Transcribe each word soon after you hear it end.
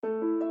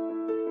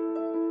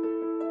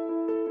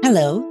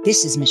Hello,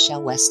 this is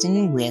Michele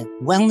Weston with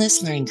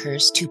Wellness Learning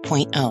Curves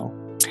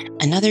 2.0.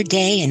 Another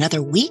day,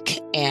 another week,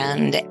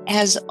 and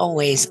as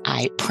always,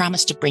 I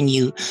promise to bring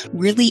you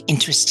really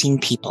interesting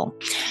people.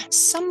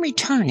 Some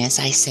return, as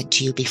I said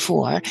to you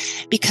before,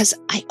 because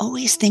I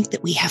always think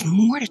that we have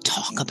more to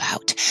talk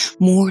about,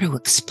 more to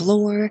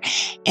explore,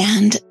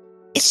 and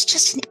it's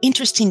just an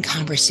interesting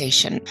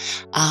conversation.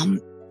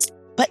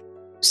 But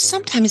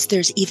sometimes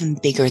there's even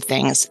bigger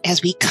things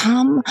as we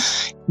come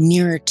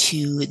nearer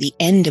to the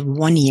end of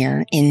one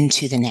year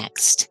into the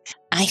next.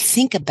 I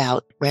think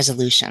about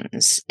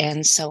resolutions,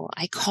 and so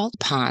I called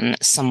upon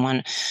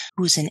someone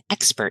who's an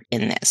expert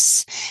in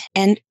this.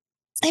 And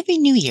every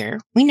new year,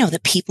 we know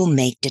that people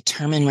make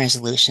determined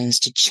resolutions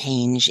to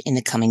change in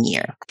the coming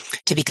year,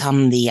 to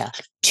become the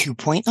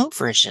 2.0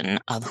 version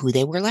of who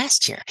they were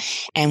last year.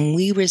 And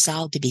we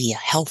resolve to be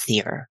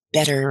healthier,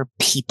 better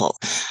people,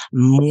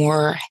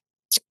 more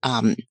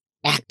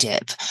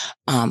active,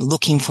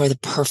 looking for the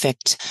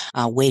perfect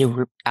way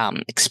to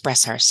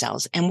express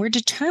ourselves. And we're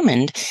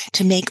determined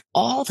to make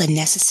all the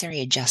necessary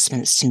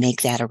adjustments to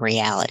make that a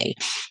reality.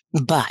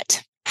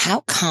 But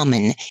how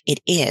common it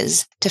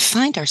is to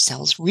find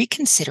ourselves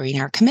reconsidering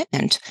our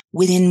commitment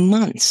within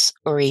months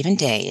or even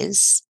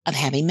days of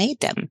having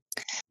made them.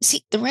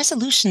 See, the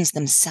resolutions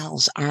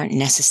themselves aren't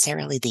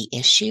necessarily the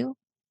issue.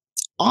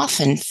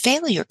 Often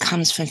failure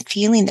comes from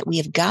feeling that we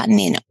have gotten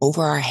in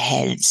over our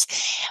heads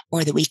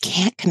or that we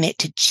can't commit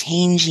to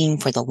changing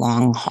for the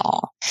long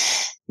haul.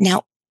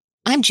 Now,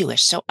 I'm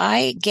Jewish, so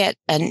I get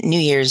a New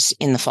Year's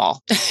in the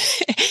fall.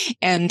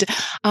 And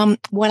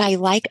what I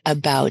like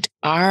about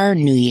our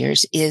New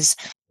Year's is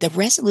the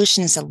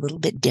resolution is a little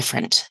bit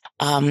different.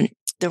 The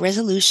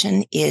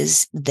resolution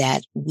is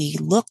that we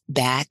look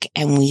back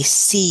and we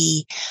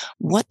see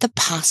what the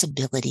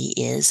possibility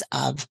is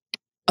of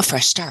a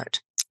fresh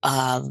start,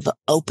 of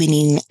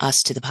opening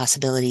us to the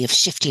possibility of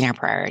shifting our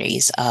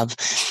priorities, of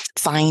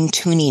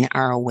fine-tuning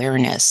our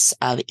awareness,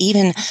 of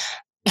even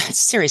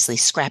seriously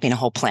scrapping a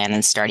whole plan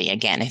and starting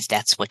again, if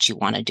that's what you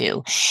want to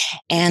do.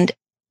 And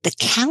the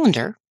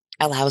calendar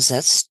allows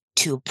us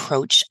to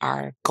approach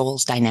our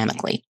goals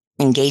dynamically,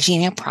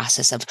 engaging in a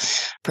process of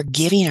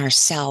forgiving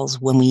ourselves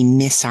when we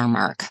miss our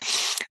mark.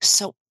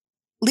 So,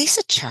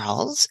 Lisa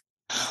Charles,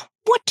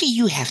 what do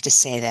you have to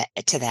say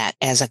to that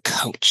as a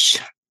coach?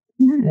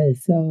 Yeah,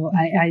 so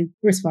I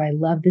first of all, I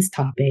love this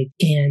topic,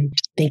 and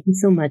thank you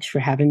so much for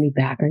having me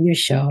back on your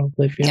show.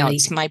 No,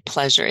 it's my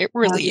pleasure. It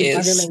really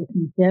is.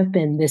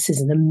 And this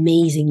is an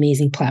amazing,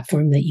 amazing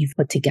platform that you've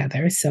put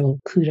together. So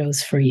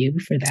kudos for you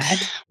for that.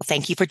 Well,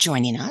 thank you for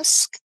joining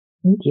us.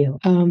 Thank you.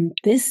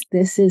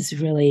 This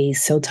is really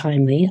so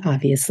timely.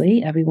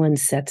 Obviously, everyone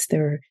sets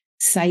their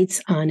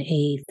sights on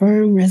a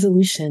firm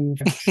resolution.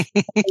 They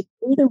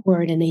say the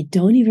word and they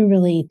don't even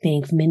really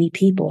think, many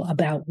people,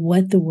 about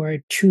what the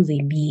word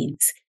truly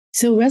means.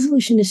 So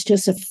resolution is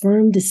just a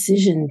firm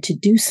decision to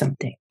do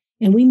something.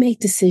 And we make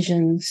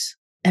decisions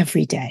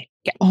every day,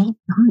 all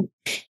the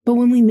time. But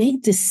when we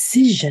make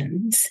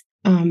decisions,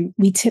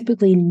 we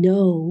typically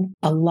know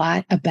a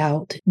lot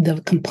about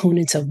the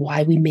components of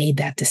why we made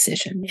that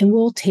decision. And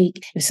we'll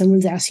take, if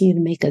someone's asking you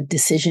to make a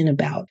decision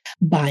about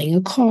buying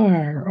a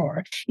car,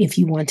 or if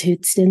you want to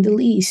extend a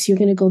lease, you're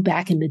going to go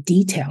back in the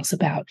details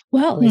about,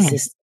 well, is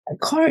this a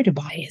car to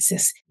buy? Is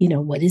this,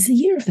 what is the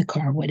year of the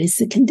car? What is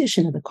the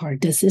condition of the car?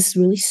 Does this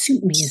really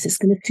suit me? Is this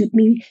going to suit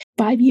me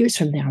 5 years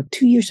from now,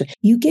 2 years from now?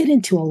 You get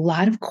into a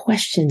lot of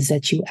questions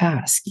that you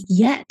ask,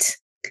 yet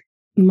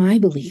my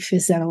belief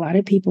is that a lot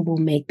of people will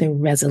make their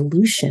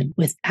resolution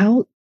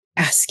without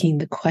asking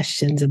the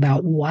questions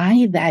about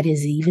why that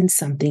is even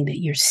something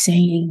that you're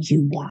saying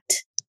you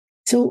want.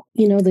 So,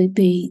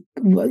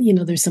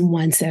 there's some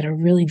ones that are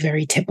really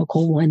very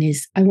typical. One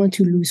is, I want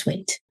to lose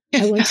weight.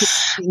 I want to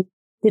lose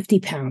 50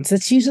 pounds.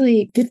 That's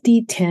usually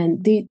 50,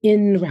 10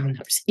 in round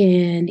numbers.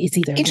 And it's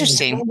either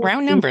interesting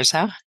round numbers,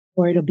 huh?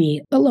 Or it'll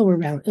be a lower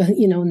round,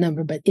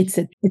 number, but it's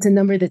a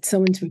number that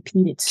someone's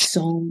repeated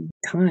so many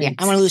times. Yeah,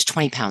 I want to lose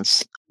 20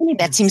 pounds.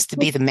 That seems to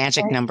be the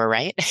magic number,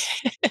 right?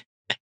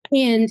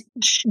 And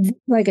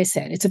like I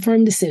said, it's a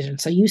firm decision.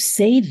 So you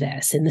say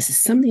this, and this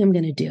is something I'm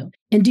going to do.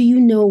 And do you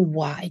know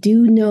why? Do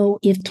you know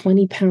if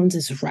 20 pounds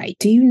is right?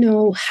 Do you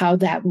know how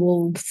that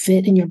will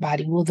fit in your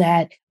body? Will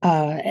that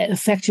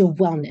affect your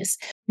wellness?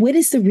 What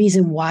is the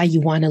reason why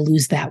you want to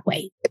lose that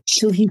weight?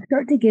 So if you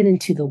start to get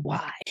into the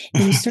why,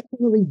 and you start to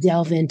really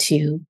delve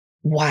into,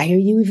 why are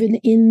you even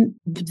in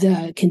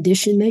the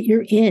condition that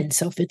you're in?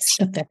 So if it's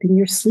affecting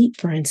your sleep,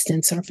 for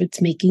instance, or if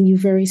it's making you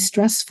very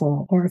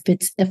stressful, or if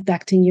it's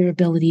affecting your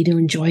ability to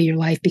enjoy your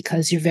life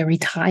because you're very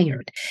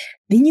tired,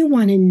 then you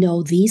want to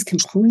know these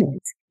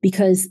components,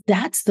 because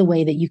that's the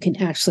way that you can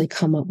actually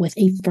come up with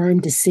a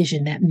firm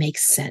decision that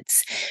makes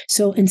sense.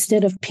 So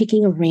instead of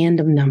picking a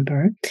random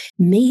number,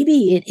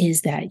 maybe it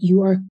is that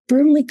you are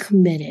firmly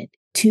committed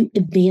to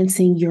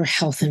advancing your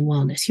health and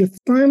wellness. You're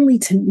firmly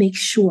to make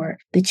sure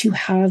that you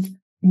have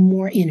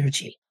more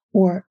energy,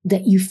 or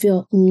that you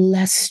feel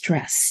less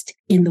stressed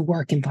in the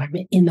work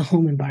environment, in the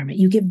home environment.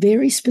 You get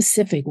very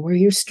specific where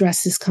your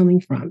stress is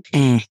coming from.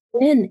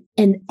 Then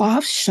an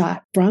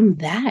offshot from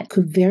that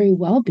could very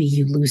well be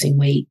you losing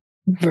weight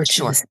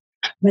versus,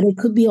 but it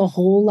could be a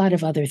whole lot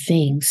of other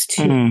things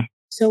too.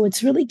 So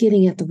it's really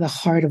getting at the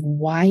heart of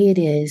why it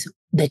is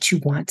that you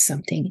want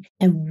something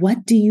and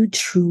what do you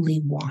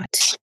truly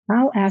want?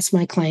 I'll ask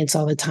my clients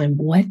all the time,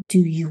 what do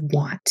you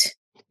want?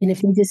 And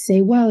if they just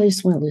say, well, I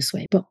just want to lose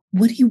weight, but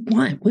what do you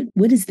want?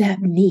 What does that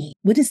mean?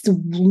 What does the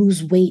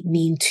lose weight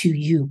mean to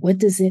you? What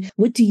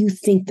do you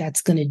think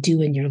that's going to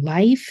do in your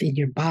life, in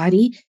your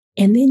body?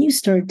 And then you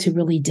start to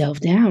really delve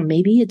down.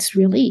 Maybe it's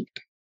really,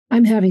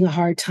 I'm having a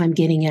hard time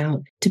getting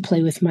out to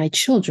play with my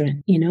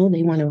children. You know,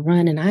 they want to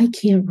run and I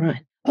can't run.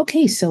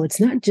 Okay, so it's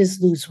not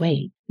just lose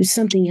weight. There's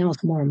something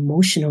else more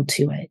emotional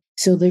to it.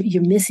 So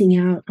you're missing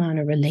out on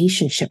a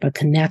relationship, a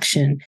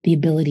connection, the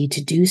ability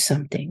to do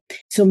something.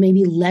 So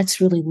maybe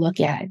let's really look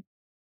at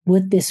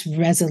what this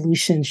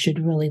resolution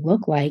should really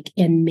look like.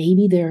 And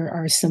maybe there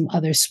are some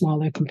other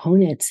smaller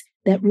components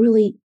that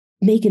really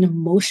make an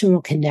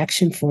emotional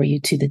connection for you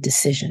to the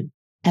decision,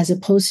 as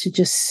opposed to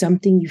just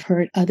something you've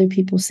heard other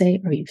people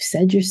say or you've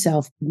said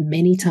yourself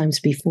many times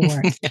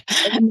before.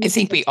 I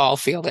think we all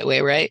feel that way,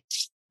 right?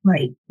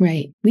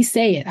 Right. We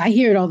say it. I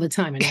hear it all the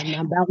time. And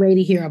I'm about ready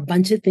to hear a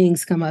bunch of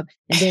things come up.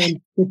 And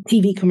then the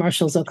TV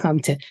commercials will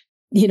come to,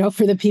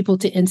 for the people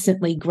to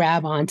instantly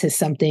grab onto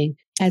something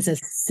as a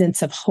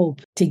sense of hope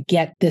to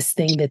get this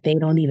thing that they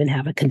don't even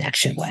have a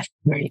connection with.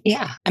 Right.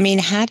 Yeah. I mean,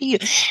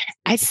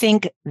 I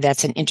think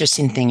that's an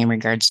interesting thing in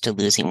regards to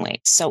losing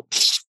weight. So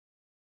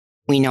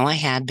we know I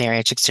had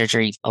bariatric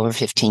surgery over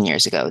 15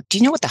 years ago. Do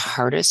you know what the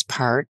hardest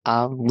part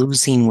of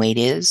losing weight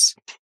is?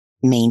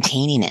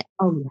 Maintaining it.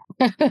 Oh,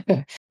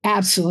 yeah.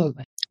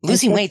 Absolutely.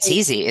 Losing weight's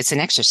easy. It's an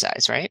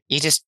exercise, right?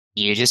 You just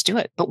do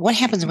it. But what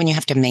happens when you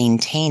have to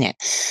maintain it?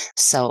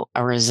 So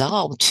a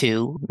resolve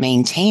to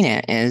maintain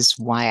it is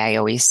why I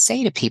always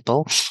say to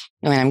people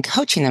when I'm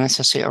coaching them,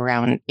 especially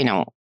around,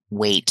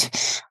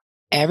 weight,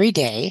 every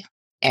day,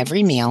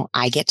 every meal,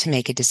 I get to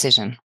make a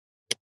decision.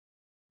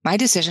 My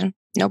decision,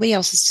 nobody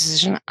else's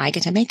decision. I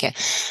get to make it.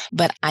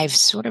 But I've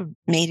sort of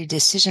made a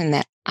decision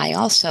that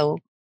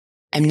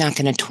I'm not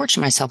going to torture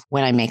myself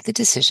when I make the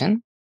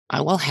decision. I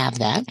will have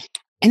that.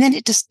 And then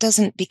it just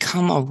doesn't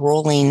become a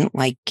rolling,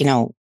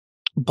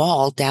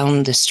 ball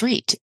down the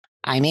street.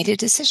 I made a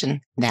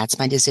decision. That's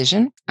my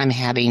decision. I'm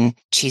having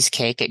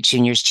cheesecake at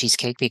Junior's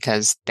Cheesecake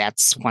because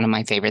that's one of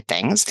my favorite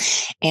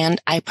things. And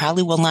I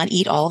probably will not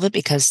eat all of it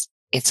because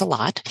it's a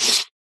lot,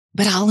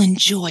 but I'll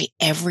enjoy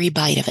every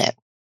bite of it.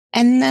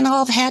 And then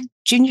I'll have had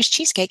Junior's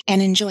Cheesecake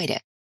and enjoyed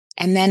it.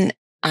 And then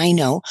I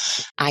know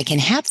I can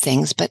have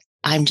things, but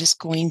I'm just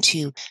going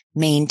to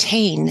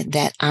maintain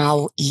that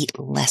I'll eat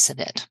less of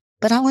it,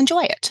 but I'll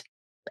enjoy it.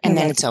 And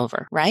then it's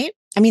over, right?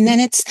 I mean, then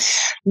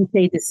you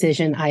say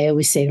decision. I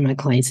always say to my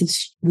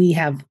clients, we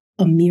have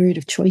a myriad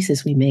of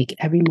choices we make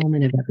every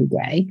moment of every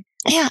day.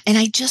 Yeah. And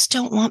I just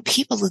don't want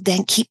people to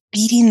then keep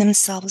beating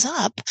themselves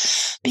up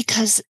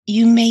because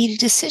you made a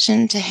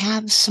decision to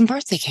have some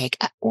birthday cake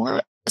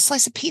or a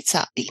slice of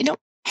pizza.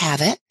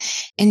 Have it,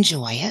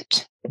 enjoy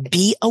it,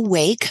 be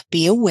awake,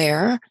 be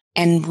aware,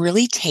 and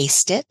really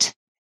taste it.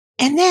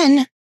 And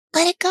then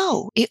let it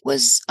go. It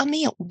was a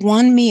meal,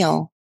 one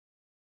meal.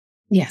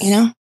 Yes.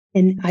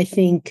 And I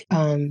think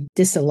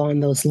just along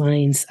those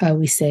lines,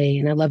 we say,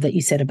 and I love that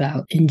you said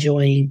about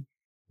enjoying,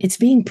 it's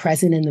being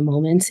present in the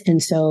moment.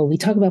 And so we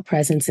talk about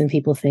presence and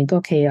people think,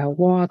 okay, I'll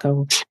walk,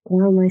 I'll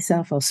ground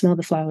myself, I'll smell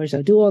the flowers,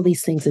 I'll do all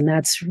these things. And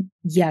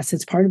yes,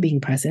 it's part of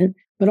being present,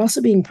 but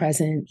also being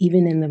present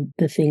even in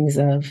the things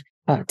of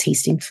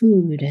tasting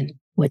food and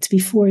what's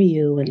before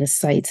you and the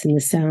sights and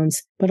the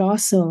sounds, but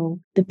also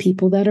the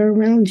people that are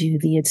around you,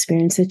 the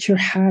experience that you're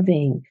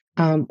having.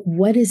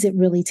 What does it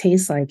really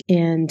taste like?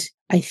 And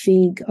I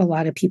think a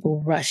lot of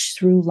people rush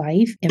through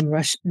life and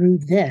rush through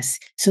this.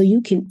 So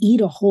you can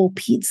eat a whole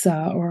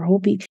pizza or a whole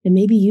pizza, and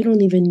maybe you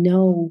don't even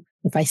know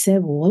if I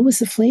said, well, what was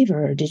the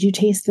flavor? Or did you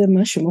taste the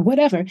mushroom or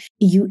whatever?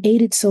 You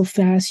ate it so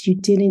fast, you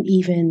didn't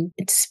even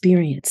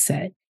experience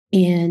it.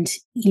 And,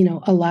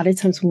 a lot of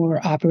times when we're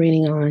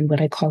operating on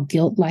what I call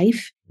guilt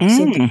life,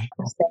 so people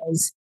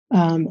says,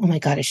 oh my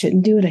God, I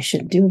shouldn't do it.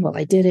 Well,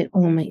 I did it.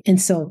 Oh my.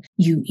 And so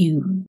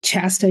you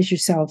chastise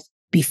yourself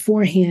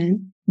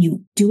beforehand,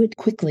 you do it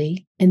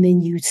quickly, and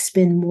then you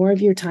spend more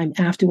of your time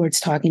afterwards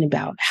talking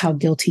about how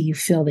guilty you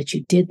feel that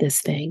you did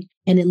this thing.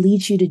 And it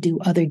leads you to do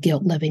other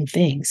guilt living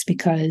things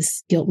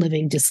because guilt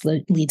living just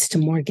leads to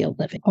more guilt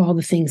living, all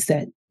the things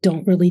that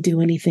don't really do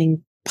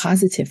anything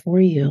positive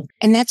for you.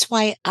 And that's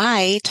why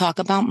I talk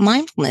about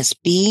mindfulness,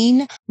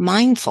 being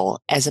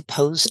mindful as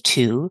opposed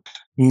to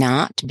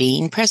not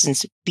being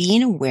present,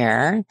 being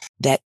aware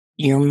that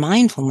your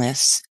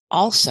mindfulness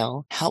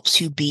also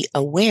helps you be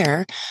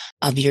aware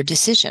of your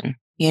decision.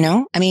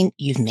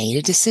 You've made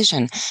a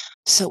decision.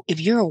 So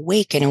if you're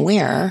awake and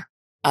aware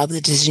of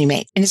the decision you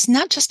made, and it's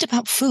not just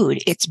about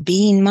food, it's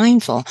being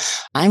mindful.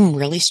 I'm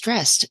really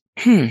stressed.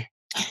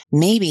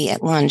 Maybe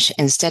at lunch,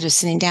 instead of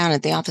sitting down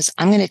at the office,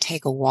 I'm going to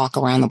take a walk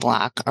around the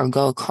block or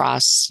go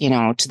across,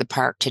 to the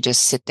park to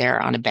just sit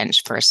there on a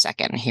bench for a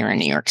second here in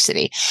New York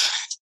City.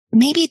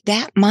 Maybe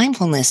that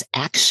mindfulness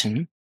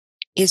action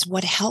is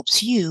what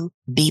helps you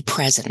be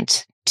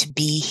present, to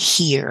be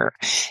here,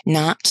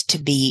 not to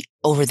be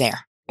over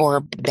there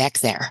or back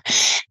there.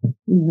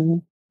 Mm-hmm.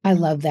 I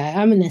love that.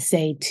 I'm going to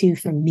say too,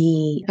 for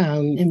me,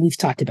 and we've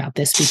talked about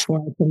this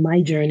before, for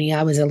my journey,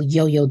 I was a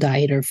yo-yo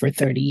dieter for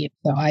 30 years.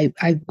 So I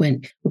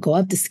would go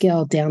up the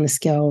scale, down the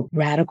scale,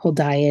 radical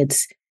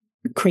diets,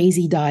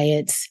 crazy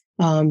diets,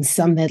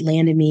 some that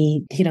landed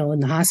me, in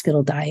the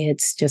hospital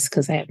diets just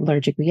because I had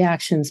allergic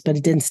reactions, but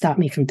it didn't stop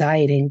me from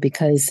dieting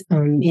because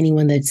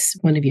anyone that's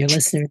one of your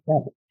listeners,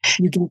 that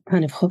you get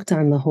kind of hooked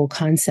on the whole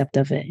concept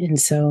of it. And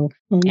so,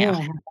 I have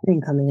a thing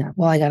coming up.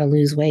 Well, I got to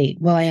lose weight.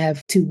 Well, I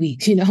have 2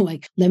 weeks,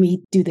 like, let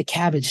me do the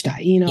cabbage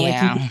diet,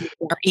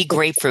 or eat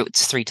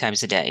grapefruits 3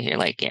 times a day. You're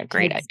like, yeah,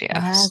 great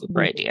idea.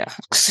 Super idea.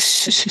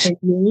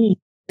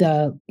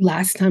 The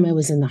last time I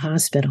was in the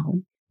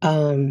hospital,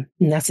 and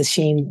that's a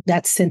shame.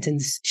 That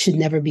sentence should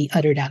never be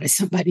uttered out of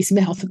somebody's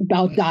mouth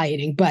about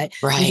dieting. But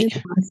I was in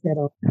the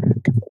hospital.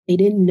 They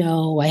didn't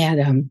know I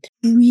had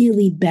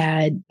really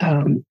bad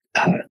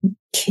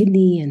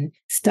kidney and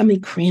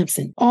stomach cramps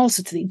and all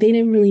sorts of things. They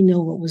didn't really know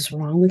what was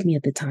wrong with me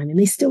at the time. And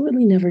they still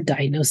really never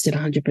diagnosed it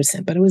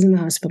 100%. But I was in the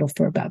hospital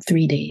for about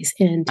 3 days.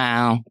 And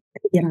wow.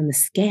 To get on the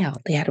scale,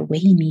 they had to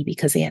weigh me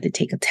because they had to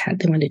take a test.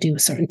 They wanted to do a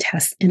certain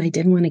test. And I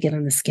didn't want to get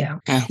on the scale.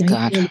 Oh,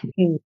 God.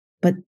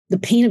 But the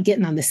pain of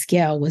getting on the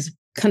scale was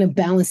kind of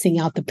balancing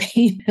out the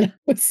pain that I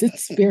was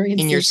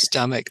experiencing. In your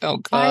stomach. Oh,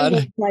 God. I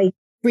was like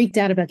freaked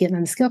out about getting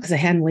on the scale because I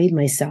hadn't weighed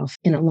myself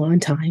in a long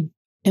time.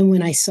 And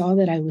when I saw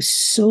that I was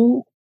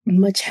so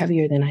much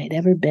heavier than I had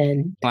ever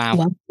been, wow,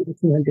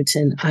 200s,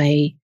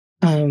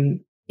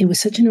 and it was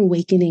such an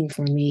awakening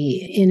for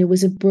me. And it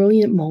was a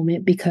brilliant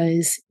moment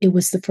because it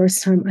was the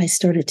first time I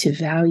started to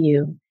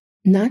value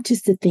not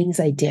just the things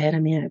I did. I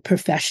mean,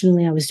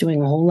 professionally, I was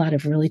doing a whole lot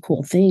of really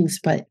cool things,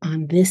 but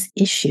on this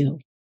issue,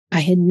 I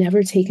had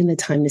never taken the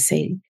time to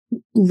say,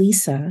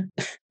 Lisa,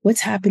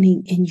 what's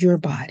happening in your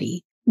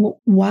body?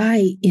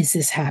 Why is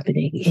this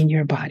happening in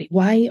your body?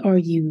 Why are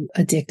you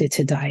addicted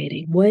to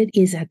dieting? What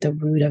is at the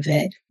root of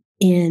it?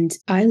 And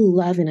I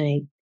love, and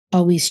I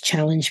always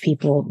challenge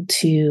people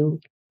to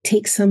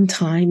take some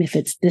time. If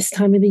it's this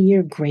time of the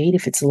year, great.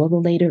 If it's a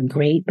little later,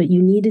 great. But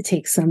you need to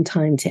take some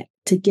time to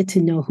get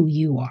to know who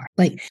you are.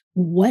 Like,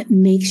 what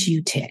makes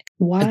you tick?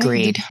 Why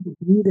Agreed. do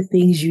you do the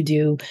things you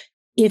do?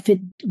 If it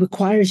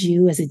requires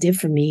you, as it did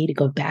for me, to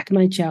go back in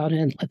my childhood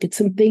and look at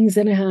some things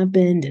that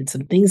happened and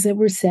some things that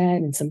were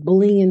said and some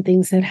bullying and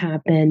things that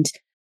happened,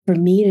 for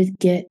me to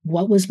get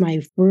what was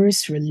my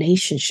first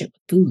relationship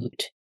with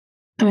food,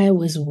 I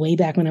was way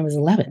back when I was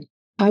 11.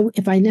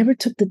 If I never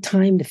took the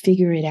time to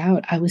figure it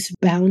out, I was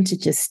bound to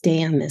just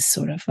stay on this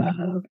sort of,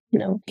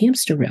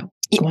 hamster wheel.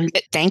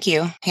 Thank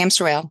you.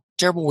 Hamster wheel,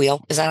 gerbil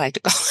wheel, as I like to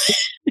call it.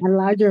 A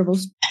lot of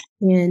gerbils.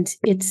 And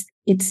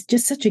it's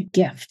just such a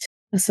gift.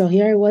 So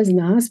here I was in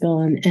the hospital,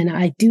 and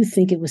I do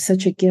think it was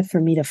such a gift for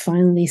me to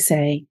finally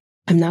say,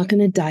 I'm not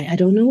going to diet. I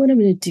don't know what I'm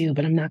going to do,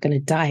 but I'm not going to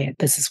diet.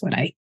 This is what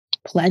I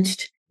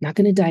pledged. I'm not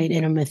going to diet,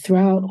 and I'm going to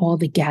throw out all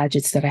the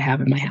gadgets that I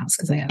have in my house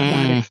because I have a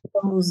lot of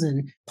pills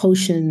and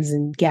potions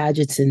and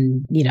gadgets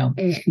and,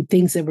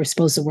 things that were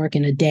supposed to work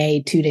in a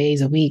day, 2 days,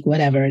 a week,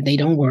 whatever. They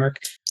don't work.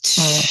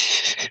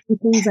 The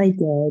things I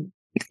did.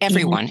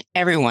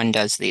 Everyone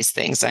does these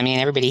things. I mean,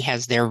 everybody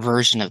has their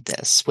version of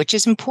this, which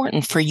is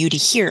important for you to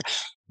hear.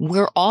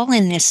 We're all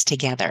in this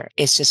together.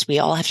 It's just we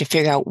all have to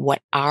figure out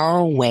what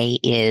our way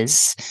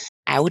is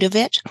out of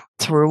it,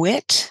 through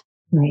it,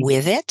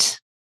 with it.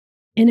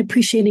 And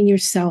appreciating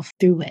yourself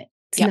through it.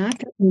 It's not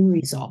the end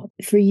result.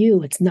 For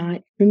you, it's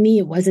not. For me,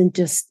 it wasn't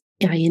just,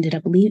 I ended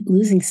up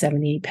losing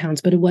 78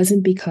 pounds, but it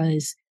wasn't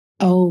because,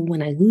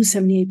 when I lose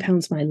 78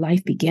 pounds, my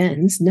life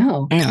begins.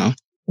 No.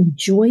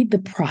 Enjoy the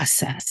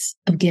process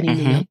of getting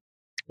to know.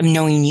 Of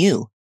knowing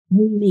you.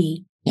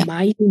 Me.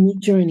 My unique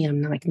journey. I'm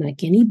not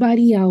like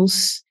anybody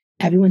else.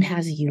 Everyone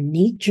has a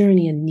unique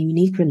journey and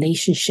unique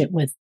relationship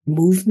with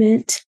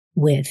movement,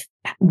 with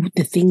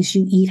the things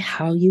you eat,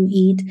 how you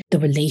eat, the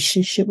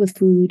relationship with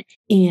food.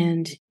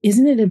 And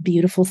isn't it a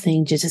beautiful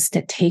thing just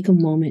to take a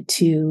moment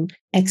to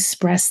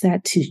express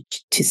that,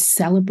 to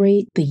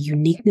celebrate the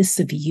uniqueness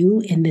of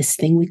you in this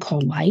thing we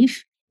call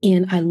life?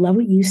 And I love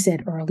what you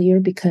said earlier,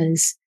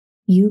 because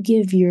you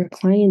give your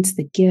clients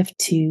the gift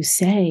to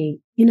say,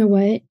 you know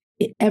what?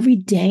 Every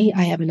day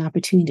I have an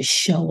opportunity to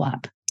show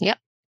up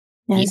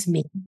as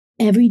me.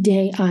 Every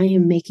day I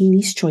am making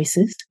these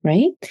choices,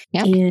 right?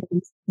 And,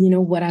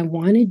 what I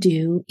want to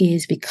do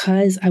is,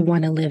 because I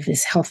want to live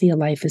as healthy a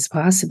life as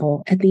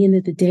possible, at the end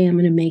of the day, I'm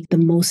going to make the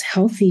most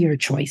healthier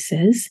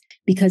choices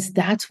because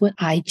that's what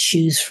I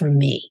choose for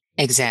me.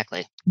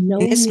 Exactly.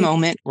 In this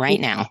moment right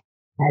now.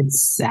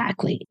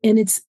 Exactly. And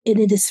it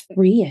is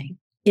freeing.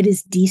 It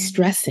is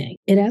de-stressing.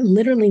 It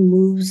literally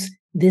moves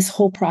this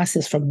whole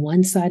process from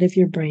one side of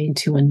your brain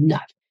to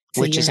another.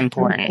 So which you're is not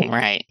gonna important,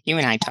 right? You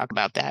and I talk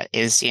about that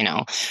is, the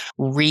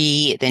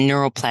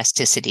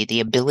neuroplasticity, the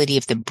ability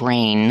of the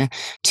brain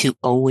to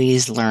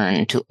always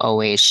learn, to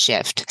always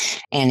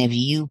shift. And if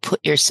you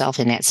put yourself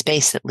in that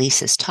space that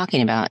Lisa's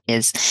talking about,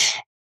 is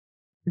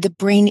the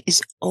brain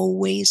is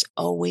always,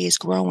 always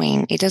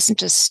growing. It doesn't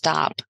just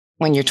stop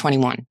when you're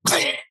 21.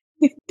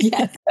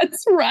 Yes,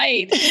 that's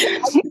right.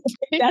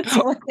 That's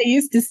what they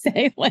used to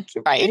say. Like,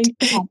 right.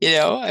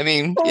 I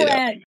mean,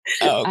 correct.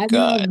 Oh, I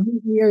God. love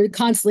we're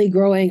constantly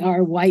growing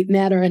our white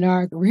matter and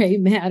our gray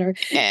matter.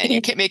 And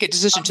you can't make a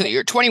decision until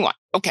you're 21.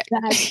 Okay.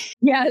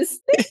 Yes.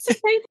 They used to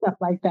say stuff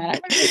like that.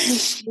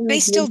 They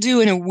still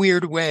do in a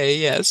weird way.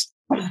 Yes.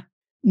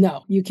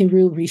 No, you can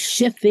really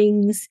reshift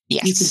things.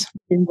 Yes.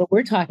 And what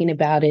we're talking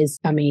about is,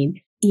 I mean,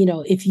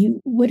 if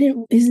you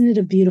wouldn't, isn't it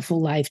a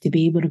beautiful life to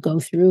be able to go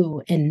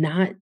through and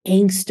not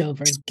angst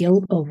over,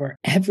 guilt over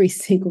every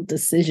single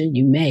decision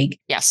you make?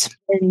 Yes.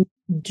 And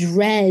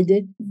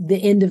dread the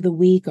end of the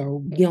week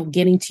or,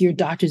 getting to your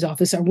doctor's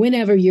office or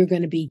whenever you're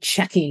going to be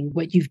checking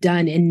what you've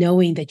done and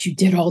knowing that you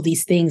did all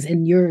these things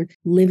and you're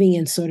living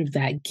in sort of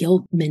that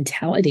guilt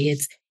mentality.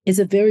 It's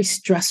a very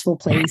stressful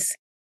place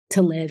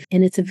to live.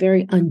 And it's a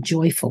very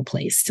unjoyful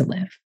place to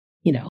live.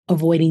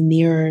 Avoiding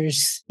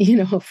mirrors,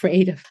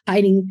 afraid of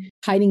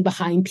hiding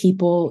behind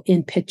people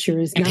in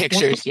pictures.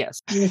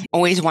 Yes.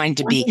 Always wanting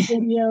to be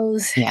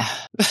videos. Yeah.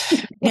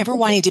 Never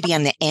wanting to be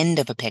on the end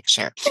of a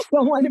picture.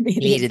 Don't want to be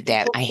hated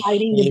that. I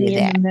hated to be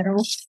that. In the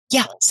middle.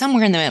 Yeah,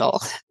 somewhere in the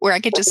middle where I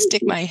could just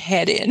stick my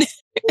head in.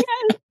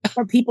 Yes.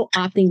 Or people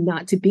opting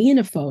not to be in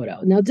a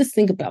photo. Now just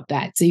think about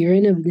that. So you're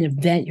in an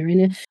event, you're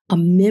in a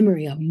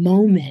memory, a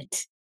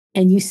moment.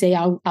 And you say,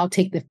 I'll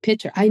take the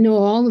picture. I know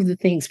all of the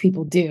things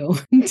people do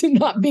to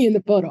not be in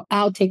the photo.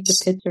 I'll take the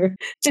picture.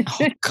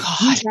 Oh,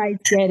 God. You guys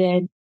get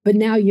in. But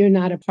now you're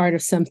not a part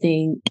of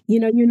something,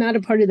 you're not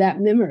a part of that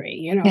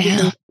memory,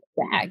 Yeah.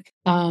 back.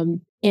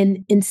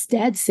 And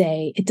instead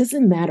say, it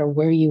doesn't matter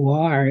where you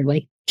are,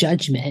 like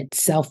judgment,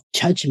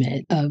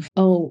 self-judgment of,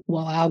 oh,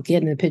 well, I'll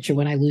get in the picture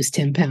when I lose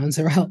 10 pounds,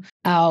 or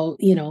I'll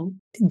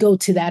go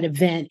to that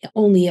event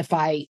only if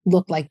I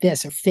look like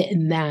this or fit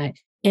in that.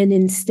 And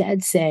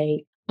instead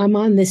say, I'm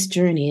on this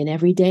journey and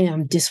every day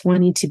I'm just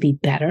wanting to be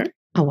better.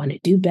 I want to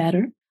do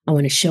better. I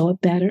want to show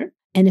up better.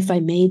 And if I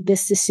made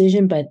this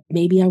decision, but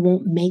maybe I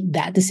won't make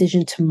that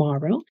decision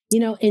tomorrow,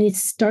 and it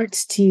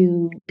starts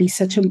to be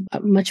such a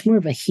much more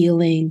of a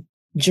healing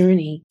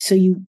journey. So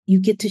you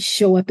get to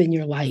show up in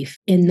your life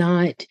and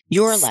not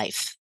your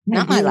life,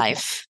 not my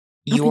life,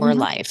 your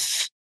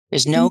life.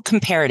 There's no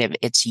comparative.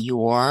 It's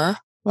your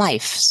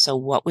life. So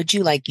what would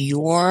you like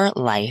your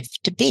life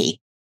to be?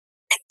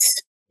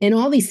 And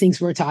all these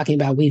things we're talking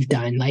about, we've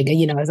done. Like,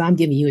 as I'm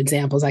giving you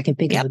examples, I can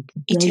think of a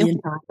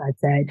billion times I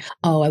said,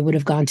 oh, I would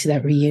have gone to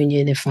that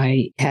reunion if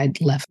I had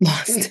lost.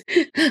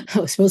 I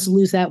was supposed to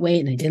lose that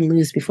weight and I didn't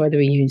lose before the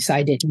reunion, so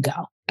I didn't go.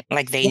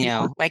 Like they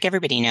know, like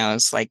everybody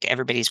knows, like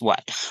everybody's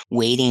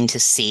waiting to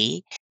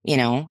see,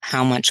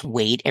 how much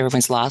weight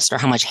everyone's lost or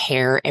how much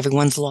hair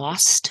everyone's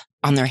lost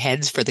on their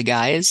heads for the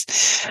guys.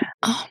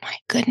 Oh my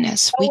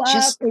goodness. Go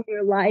up in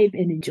your life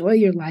and enjoy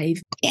your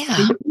life. Yeah.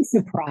 You'll be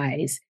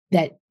surprised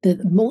that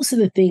most of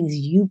the things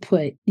you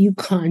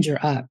conjure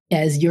up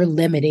as you're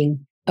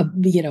limiting,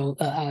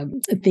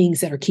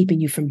 things that are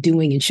keeping you from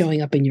doing and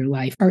showing up in your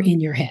life are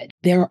in your head.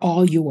 They're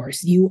all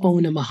yours. You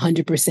own them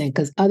 100%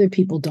 because other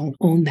people don't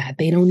own that.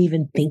 They don't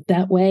even think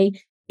that way.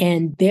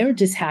 And they're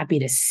just happy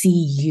to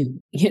see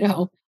you,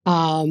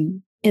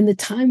 and the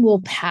time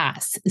will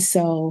pass.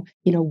 So,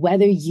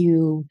 whether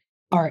you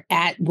are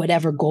at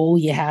whatever goal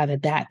you have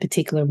at that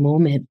particular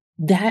moment,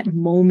 that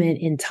moment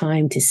in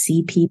time to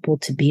see people,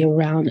 to be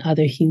around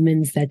other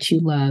humans that you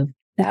love,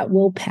 that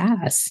will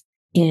pass.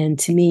 And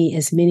to me,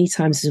 as many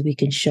times as we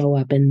can show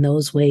up in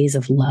those ways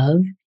of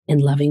love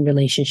and loving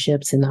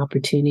relationships and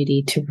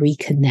opportunity to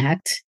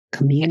reconnect,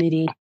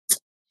 community,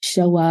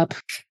 show up.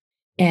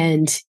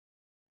 And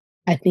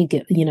I think,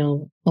 a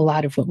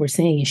lot of what we're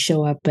saying is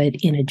show up, but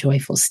in a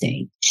joyful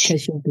state,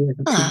 because you'll be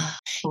able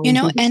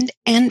to.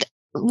 And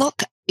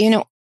look,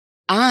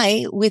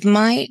 with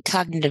my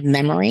cognitive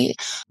memory,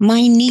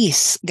 my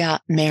niece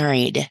got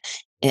married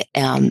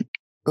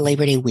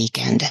Labor Day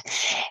weekend.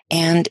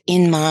 And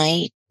in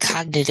my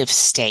cognitive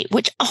state,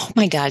 which, oh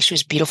my God, she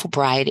was a beautiful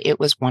bride. It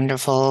was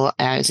wonderful.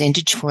 I was in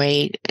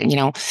Detroit.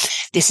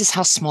 This is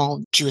how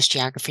small Jewish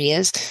geography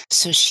is.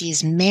 So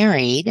she's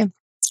married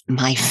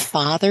my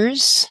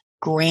father's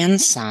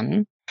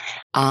grandson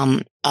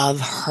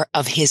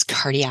of his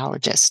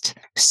cardiologist.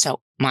 So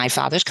my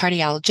father's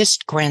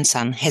cardiologist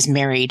grandson has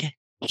married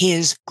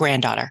his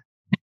granddaughter.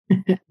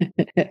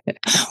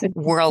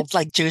 World,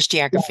 like Jewish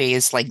geography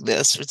is like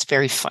this. It's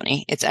very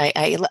funny.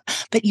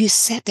 But you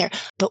sat there,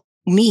 but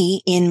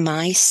me in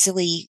my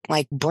silly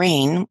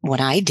brain, what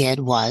I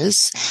did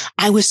was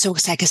I was so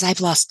excited because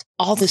I've lost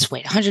all this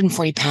weight,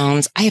 140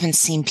 pounds. I haven't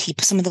seen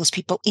some of those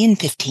people in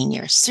 15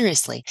 years,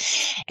 seriously.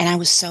 And I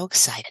was so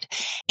excited,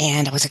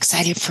 and I was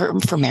excited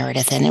for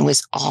Meredith, and it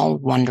was all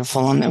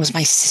wonderful. And it was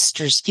my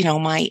sister's,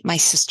 my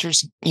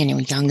sister's,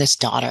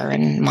 youngest daughter,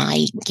 and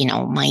my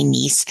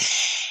niece.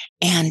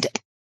 And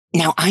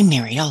now I'm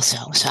married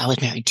also. So I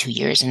was married 2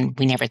 years and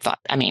we never thought,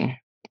 I mean,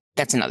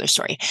 that's another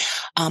story.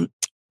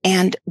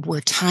 And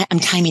I'm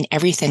timing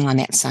everything on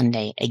that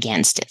Sunday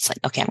against it. It's like,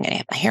 okay, I'm going to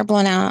have my hair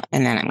blown out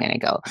and then I'm going to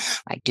go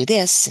like do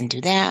this and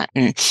do that.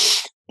 And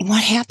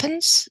what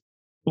happens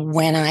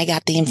when I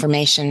got the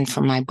information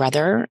from my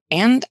brother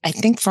and I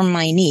think from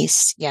my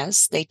niece?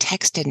 Yes, they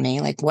texted me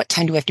like, what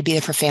time do we have to be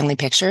there for family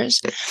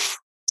pictures?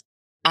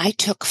 I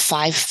took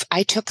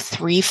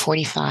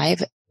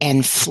 3:45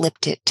 and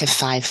flipped it to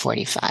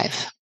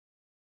 5:45.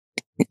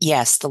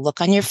 Yes, the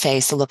look on your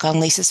face, the look on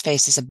Lisa's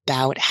face is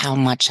about how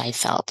much I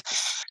felt.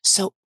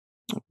 So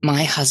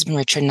my husband,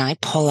 Richard, and I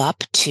pull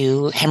up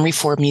to Henry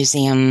Ford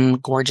Museum,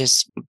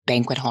 gorgeous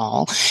banquet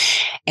hall.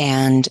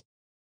 And,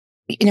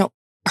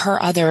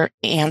 her other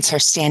aunts are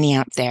standing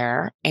up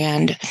there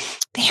and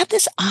they have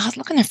this odd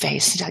look on their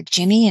face. Like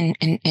Jimmy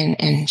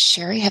and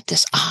Sherry have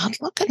this odd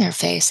look on their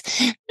face.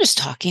 They're just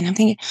talking. I'm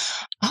thinking,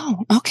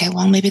 oh, okay,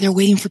 well, maybe they're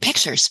waiting for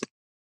pictures.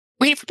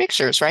 Right?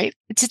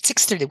 It's at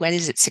 6:30. When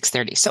is it?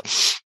 6:30. So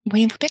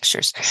waiting for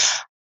pictures.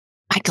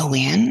 I go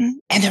in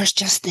and there's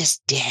just this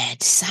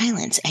dead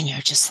silence. And you're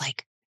just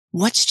like,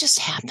 what's just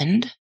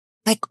happened?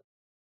 Like,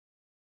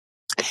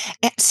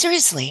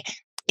 seriously,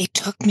 it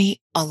took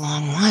me a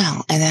long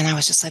while. And then I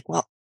was just like,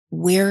 well,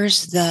 where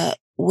is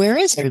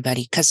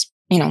everybody? Because,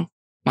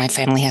 my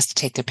family has to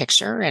take their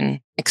picture and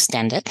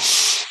extend it.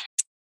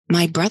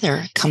 My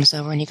brother comes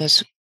over and he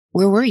goes,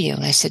 where were you?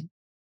 I said,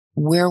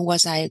 where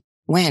was I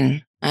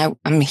when?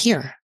 I'm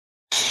here.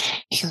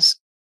 He goes,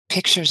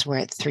 pictures were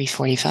at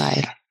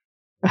 3:45.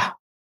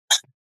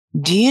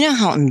 Do you know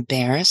how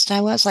embarrassed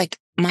I was? Like,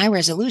 my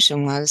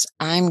resolution was,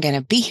 I'm going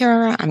to be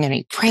here. I'm going to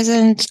be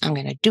present. I'm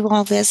going to do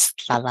all this,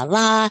 la, la,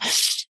 la.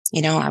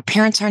 Our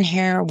parents aren't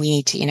here. We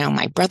need to,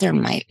 my brother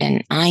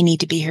and I need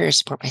to be here to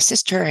support my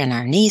sister and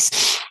our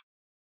niece.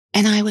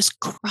 And I was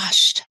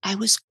crushed.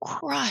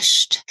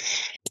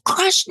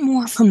 Crushed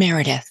more for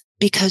Meredith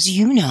because,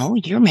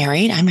 you're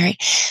married. I'm married.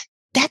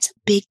 That's a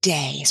big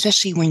day,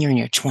 especially when you're in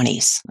your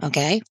 20s.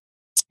 Okay.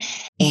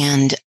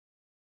 And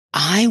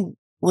I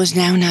was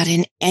now not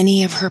in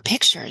any of her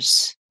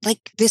pictures.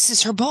 Like, this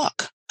is her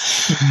book.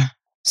 Mm-hmm.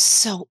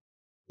 So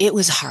it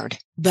was hard,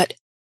 but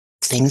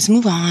things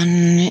move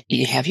on.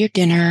 You have your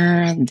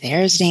dinner.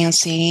 There's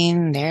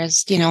dancing.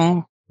 There's,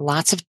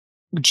 lots of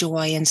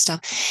joy and stuff.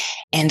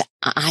 And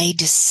I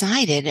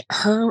decided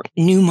her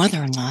new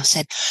mother-in-law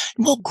said,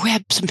 we'll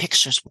grab some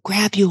pictures. We'll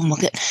grab you and we'll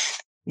get...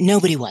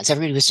 Nobody was.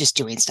 Everybody was just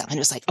doing stuff. And it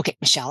was like, okay,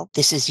 Michele,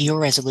 this is your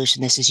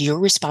resolution. This is your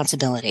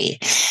responsibility.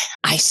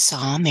 I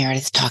saw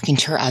Meredith talking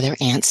to her other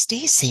aunt,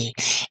 Stacy,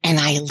 and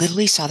I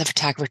literally saw the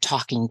photographer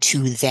talking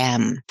to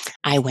them.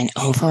 I went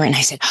over and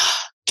I said,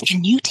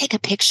 can you take a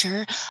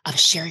picture of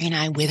Sherry and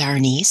I with our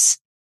niece?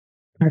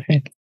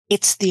 Perfect.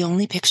 It's the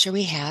only picture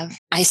we have.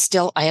 I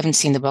haven't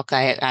seen the book.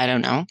 I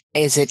don't know.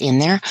 Is it in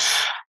there?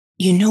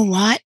 You know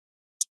what?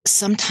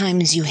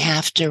 Sometimes you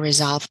have to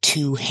resolve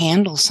to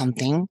handle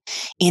something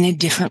in a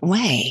different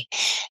way.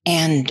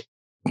 And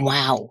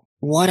wow,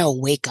 what a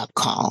wake up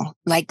call.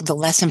 Like, the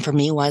lesson for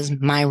me was,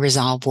 my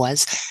resolve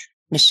was,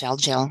 Michele,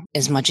 Jill,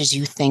 as much as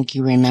you think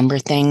you remember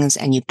things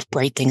and you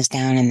write things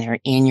down and they're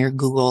in your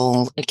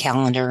Google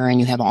Calendar and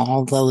you have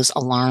all those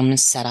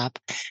alarms set up,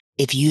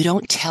 if you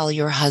don't tell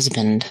your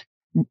husband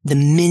the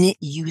minute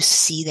you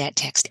see that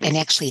text and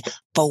actually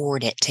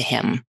forward it to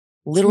him,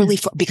 literally,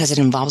 because it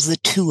involves the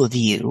two of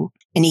you.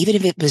 And even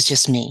if it was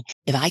just me,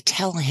 if I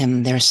tell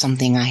him there's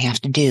something I have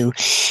to do,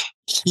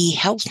 he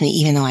helps me,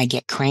 even though I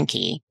get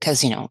cranky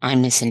because, I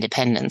miss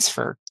independence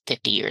for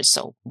 50 years.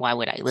 So why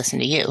would I listen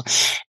to you?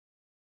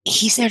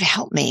 He's there to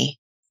help me.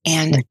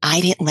 And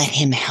I didn't let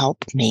him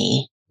help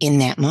me in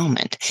that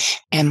moment.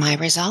 And my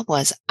resolve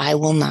was, I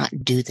will not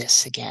do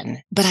this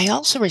again. But I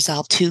also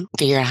resolved to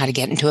figure out how to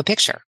get into a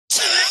picture.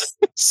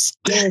 What's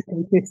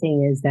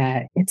interesting is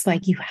that it's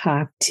like you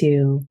have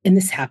to, and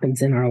this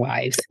happens in our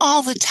lives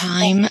all the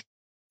time.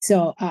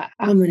 So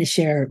I'm going to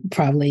share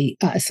probably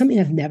something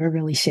I've never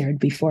really shared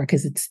before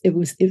because it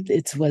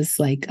was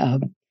like.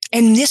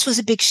 And this was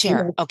a big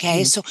share.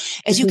 Okay. So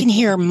as you can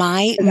hear,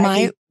 my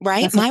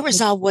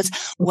resolve was,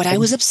 what I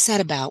was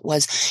upset about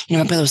was,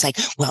 my brother was like,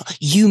 well,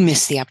 you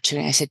missed the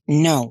opportunity. I said,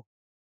 no,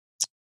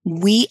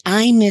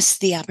 I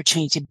missed the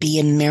opportunity to be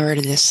in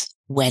Meredith's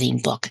wedding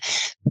book.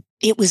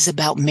 It was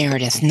about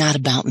Meredith, not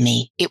about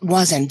me. It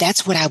wasn't.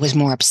 That's what I was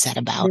more upset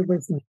about. There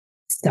was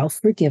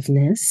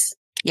self-forgiveness.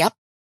 Yep.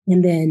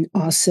 And then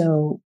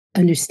also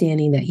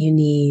understanding that you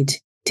need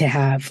to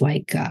have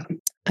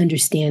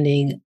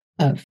understanding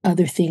of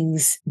other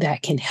things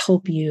that can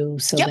help you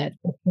so that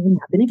it won't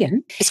happen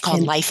again. It's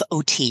called life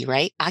OT,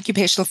 right?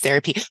 Occupational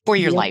therapy for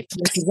your life.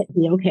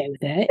 Be okay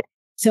with it.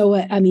 So,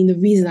 the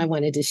reason I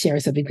wanted to share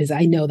something, because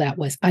I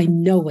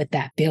know what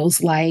that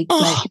feels like,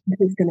 but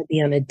it's going to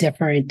be on a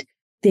different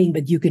thing,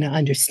 but you're going to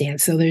understand.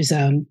 So there's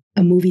a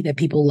movie that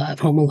people love,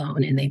 Home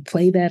Alone, and they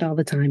play that all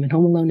the time. And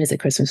Home Alone is a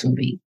Christmas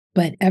movie.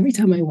 But every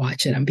time I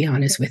watch it, I'll be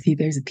honest with you,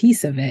 there's a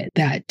piece of it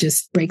that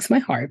just breaks my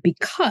heart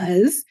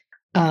because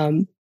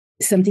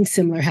something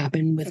similar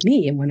happened with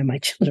me and one of my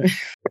children.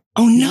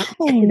 Oh, Not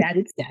to no. that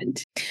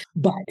extent,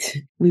 but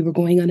we were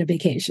going on a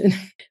vacation,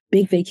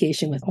 big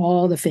vacation with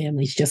all the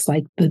families, just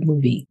like the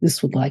movie.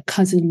 This was like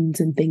cousins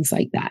and things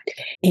like that.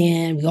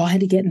 And we all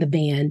had to get in the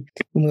van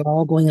and we were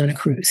all going on a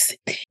cruise.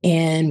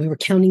 And we were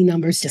counting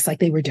numbers just like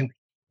they were doing.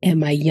 And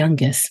my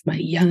youngest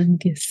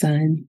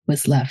son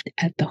was left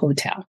at the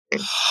hotel.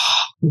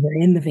 We were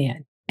in the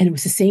van. And it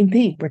was the same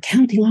thing. We're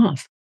counting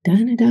off. Da,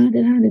 da, da,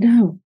 da, da,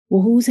 da.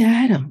 Well, who's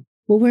Adam?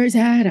 Well, where's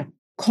Adam?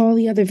 Call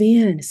the other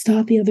van.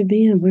 Stop the other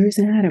van. Where's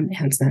Adam?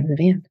 Adam's not in the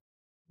van.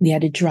 We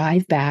had to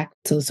drive back.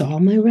 So it's all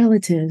my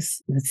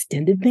relatives,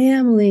 extended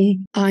family.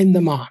 I'm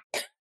the mom.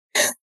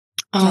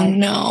 Oh,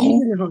 no.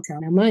 He's in the hotel.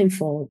 Now,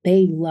 mindful,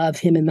 they love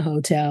him in the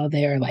hotel.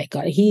 They're like,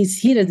 he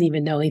doesn't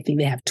even know anything.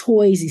 They have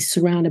toys. He's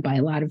surrounded by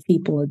a lot of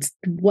people. It's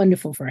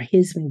wonderful for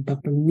his thing.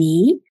 But for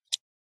me,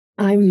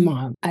 I'm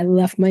mom. I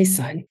left my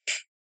son.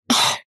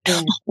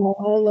 And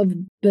all of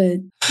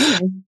the,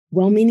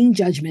 well-meaning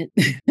judgment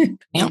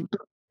from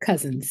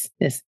cousins.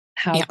 This,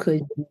 how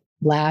could you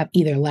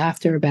either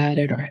laughter about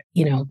it or,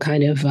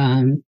 kind of,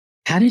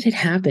 how did it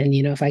happen?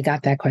 If I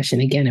got that question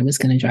again, it was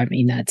going to drive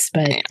me nuts.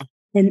 But,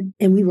 and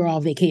we were all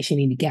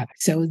vacationing together.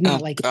 So it was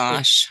not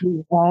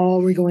we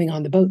all were going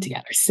on the boat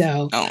together.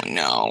 So, oh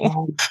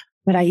no.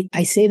 But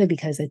I say that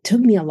because it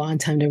took me a long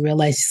time to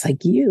realize, just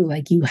like you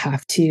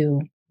have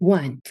to,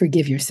 one,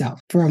 forgive yourself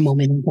for a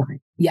moment in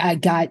time. Yeah,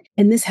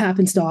 and this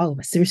happens to all of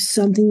us. There's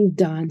something you've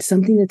done,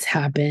 something that's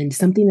happened,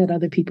 something that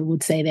other people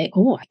would say, I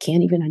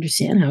can't even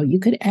understand how you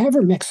could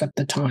ever mix up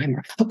the time,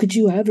 or how could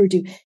you ever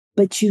do?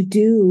 But you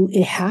do,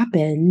 it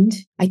happened.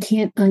 I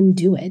can't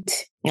undo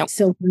it. Yep.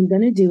 So what I'm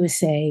going to do is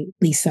say,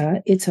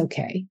 Lisa, it's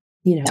okay.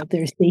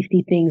 There's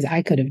safety things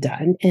I could have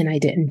done and I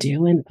didn't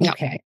do. And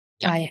okay.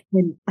 Yep.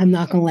 I'm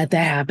not going to let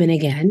that happen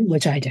again,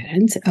 which I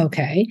didn't.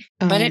 Okay.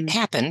 But it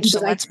happened. So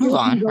let's move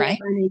on, right?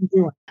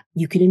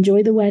 You can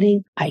enjoy the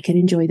wedding. I can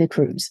enjoy the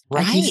cruise.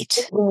 Right. I can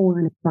still go on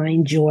and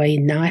find joy,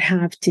 not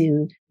have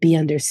to be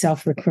under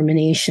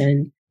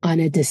self-recrimination on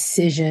a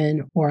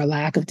decision or a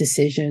lack of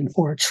decision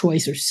or a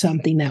choice or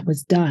something that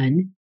was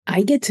done.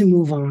 I get to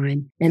move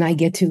on and I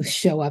get to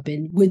show up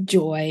with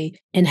joy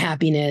and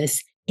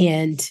happiness.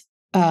 And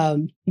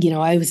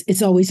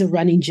it's always a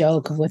running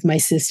joke with my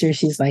sister.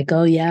 She's like,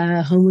 oh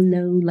yeah, Home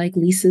Alone, like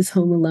Lisa's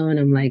Home Alone.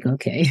 I'm like,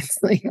 okay. It's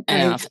like,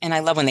 enough. And I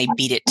love when they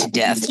beat it to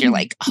death. You're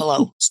like,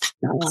 hello. Stop.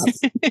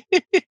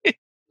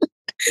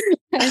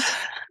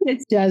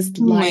 It's just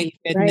life,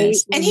 right?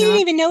 And he didn't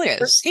even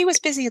notice. He was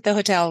busy at the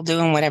hotel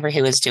doing whatever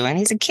he was doing.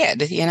 He's a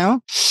kid,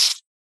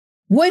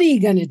 What are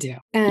you going to do?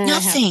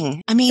 Nothing.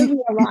 It took me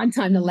a long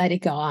time to let it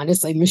go,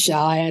 honestly, Michele.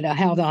 I had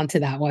held on to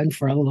that one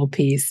for a little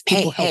piece.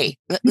 People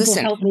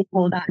helped me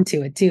hold on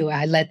to it too.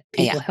 I let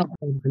people help me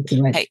hold on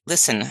to it. Hey,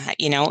 listen,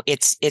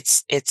 it's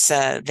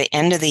the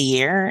end of the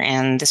year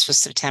and this was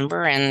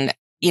September and,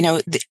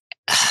 did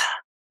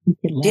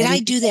I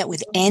do that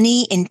with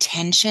any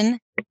intention?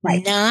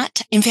 Right.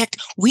 Not. In fact,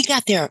 we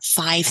got there at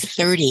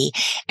 5:30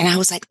 and I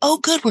was like, oh,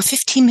 good. We're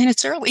 15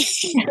 minutes early.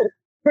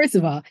 First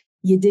of all,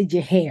 you did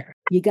your hair.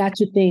 You got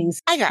your things.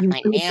 I got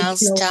my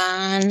nails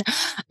done.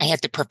 I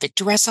had the perfect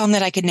dress on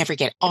that I could never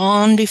get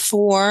on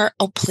before.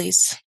 Oh,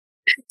 please.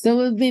 So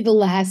it would be the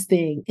last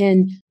thing.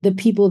 And the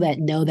people that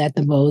know that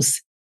the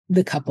most,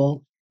 the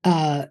couple,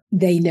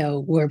 they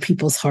know where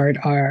people's heart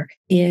are.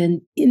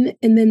 And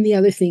then the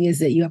other thing is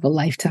that you have a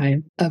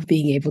lifetime of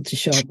being able to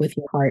show up with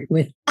your heart.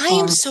 I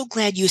am so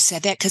glad you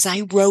said that because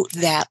I wrote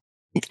that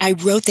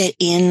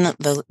in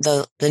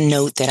the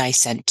note that I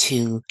sent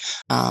to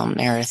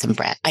Meredith and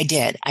Brett. I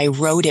did. I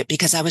wrote it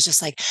because I was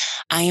just like,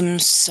 I am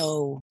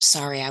so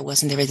sorry I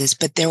wasn't there for this,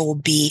 but there will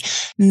be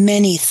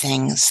many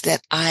things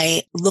that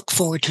I look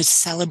forward to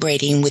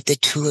celebrating with the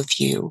two of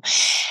you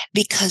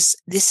because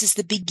this is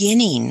the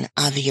beginning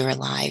of your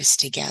lives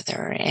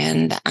together.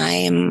 And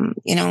I'm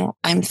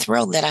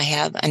thrilled that I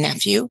have a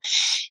nephew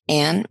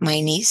and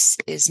my niece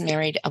is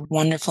married a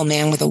wonderful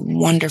man with a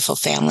wonderful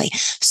family.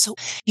 So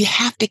you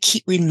have to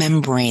keep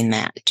remembering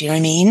that. Do you know what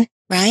I mean?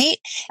 Right?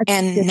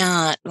 And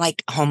not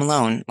like Home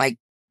Alone, like,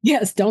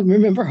 yes, don't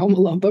remember Home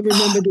Alone, but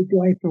remember the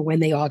joy for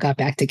when they all got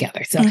back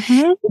together. So,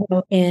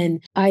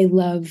 and I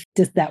love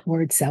just that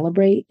word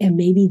celebrate. And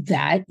maybe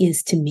that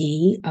is to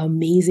me, an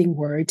amazing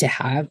word to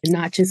have,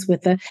 not just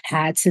with the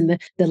hats and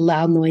the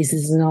loud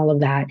noises and all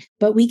of that,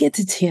 but we get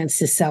the chance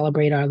to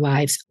celebrate our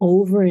lives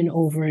over and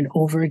over and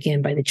over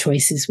again by the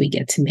choices we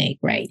get to make.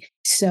 Right.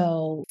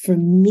 So for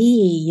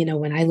me,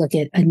 when I look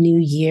at a new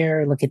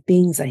year, look at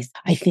things,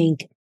 I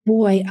think,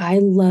 boy, I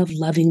love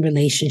loving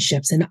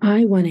relationships and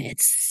I want to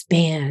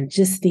expand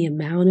just the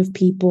amount of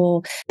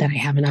people that I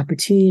have an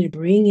opportunity to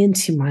bring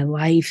into my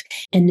life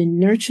and to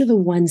nurture the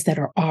ones that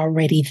are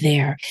already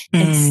there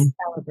and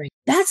celebrate.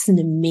 That's an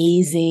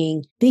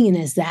amazing thing. And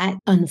as that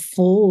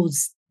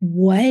unfolds,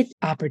 what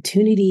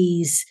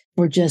opportunities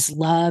for just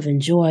love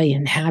and joy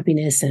and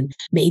happiness and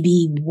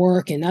maybe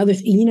work and other,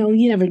 you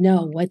never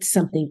know what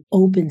something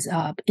opens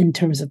up in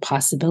terms of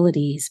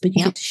possibilities, but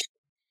you get to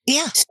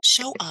Yeah.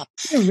 Show up.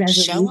 A Show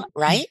resolution. up,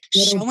 right?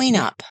 Showing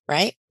up,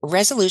 right?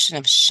 Resolution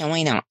of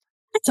showing up.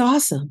 That's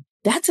awesome.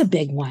 That's a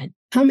big one.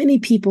 How many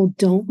people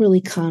don't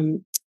really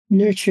come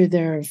nurture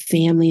their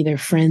family, their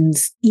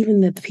friends,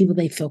 even the people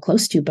they feel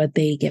close to, but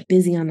they get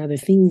busy on other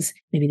things.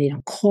 Maybe they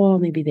don't call.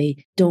 Maybe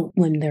they don't,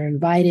 when they're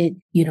invited,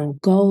 you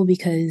don't go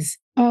because,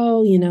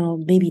 oh,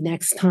 maybe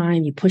next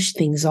time you push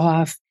things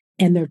off.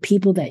 And they're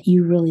people that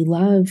you really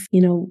love.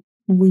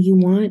 When you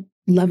want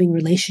loving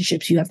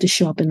relationships, you have to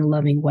show up in a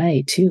loving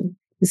way too.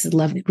 This is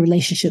love.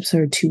 Relationships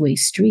are a two-way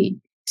street.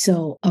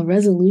 So a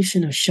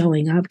resolution of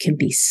showing up can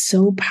be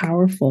so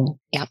powerful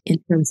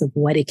in terms of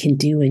what it can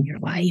do in your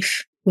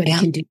life, what it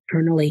can do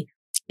internally.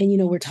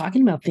 And, we're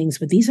talking about things,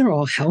 but these are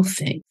all health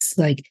things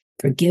like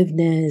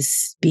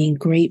forgiveness, being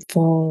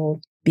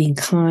grateful, being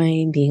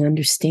kind, being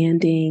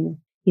understanding,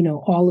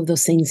 all of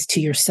those things to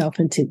yourself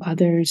and to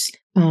others.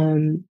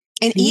 And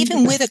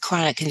even with a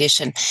chronic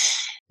condition.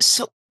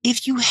 So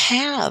if you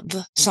have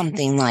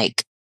something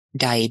like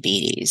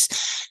diabetes,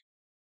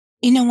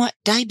 you know what?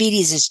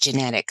 Diabetes is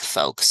genetic,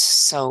 folks.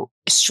 So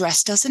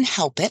stress doesn't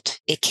help it.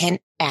 It can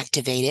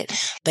activate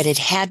it, but it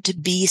had to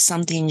be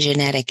something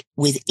genetic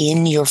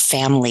within your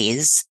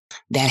families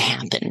that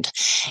happened.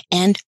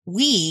 And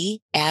we,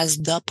 as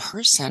the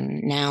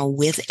person now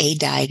with a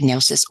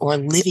diagnosis or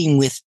living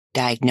with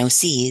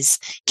diagnoses,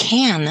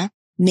 can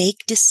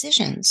make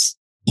decisions.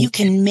 You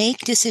can make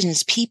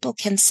decisions. People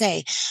can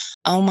say,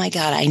 oh my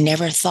God, I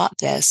never thought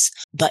this,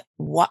 but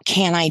what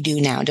can I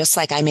do now? Just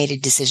like I made a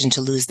decision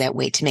to lose that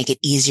weight to make it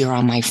easier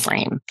on my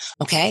frame.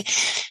 Okay.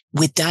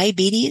 With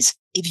diabetes,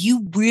 if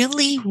you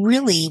really,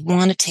 really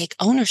want to take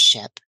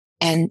ownership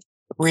and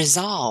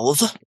resolve,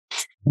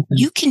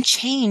 you can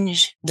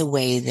change the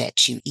way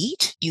that you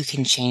eat. You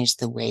can change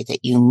the way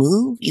that you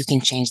move. You can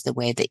change the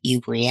way that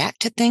you react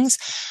to things.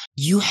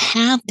 You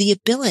have the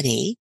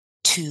ability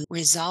to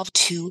resolve,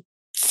 to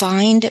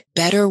find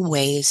better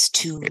ways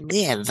to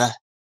live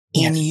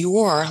in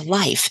your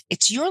life.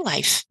 It's your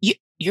life,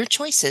 your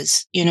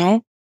choices,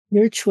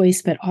 Your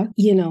choice, but,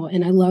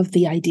 and I love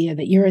the idea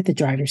that you're at the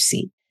driver's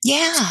seat.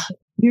 Yeah.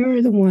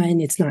 You're the one,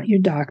 it's not your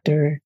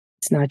doctor.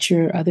 It's not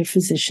your other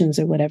physicians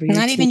or whatever.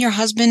 Not even your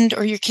husband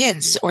or your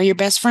kids or your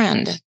best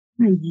friend.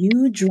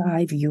 You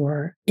drive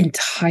your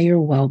entire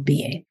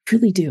well-being,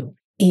 really do.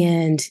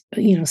 And,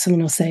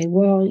 someone will say,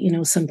 well,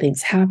 some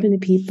things happen to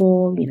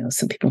people.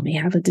 Some people may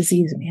have a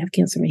disease, may have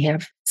cancer, may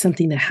have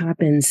something that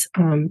happens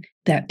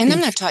that. And I'm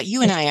not talking,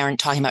 you and I aren't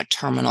talking about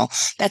terminal.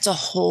 That's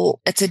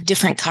a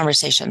different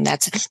conversation.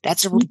 That's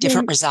a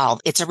different resolve.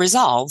 It's a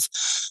resolve,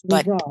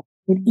 but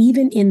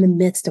even in the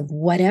midst of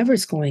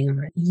whatever's going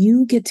on,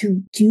 you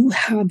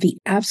have the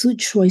absolute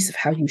choice of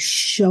how you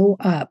show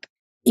up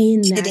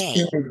in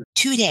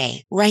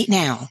today, right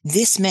now,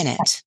 this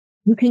minute.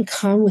 You can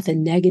come with a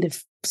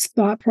negative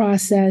thought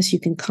process. You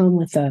can come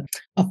with a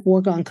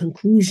foregone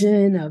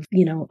conclusion of,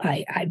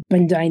 I've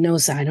been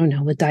diagnosed, I don't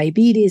know, with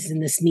diabetes,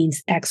 and this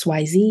means X,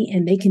 Y, Z.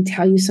 And they can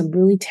tell you some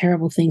really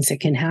terrible things that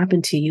can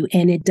happen to you.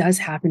 And it does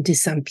happen to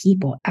some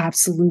people.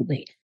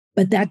 Absolutely.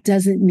 But that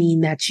doesn't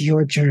mean that's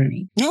your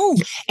journey. No.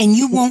 And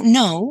you won't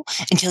know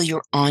until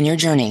you're on your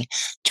journey.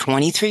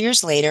 23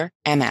 years later,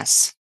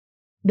 MS.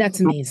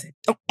 That's amazing.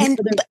 And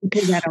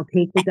people that'll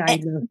take the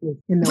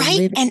diagnosis and they'll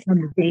live it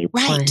from the day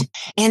one.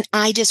 And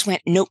I just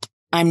went, nope,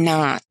 I'm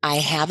not. I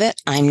have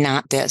it. I'm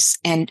not this.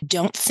 And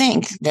don't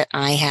think that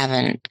I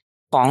haven't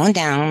fallen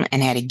down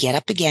and had to get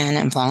up again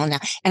and fallen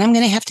down. And I'm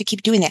going to have to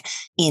keep doing that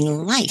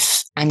in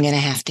life. I'm going to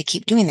have to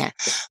keep doing that.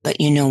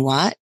 But you know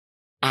what?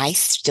 I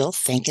still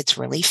think it's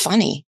really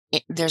funny.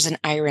 There's an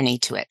irony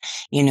to it.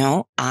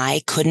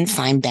 I couldn't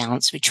find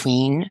balance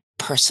between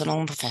personal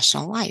and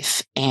professional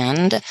life,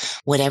 and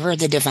whatever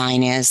the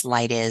divine is,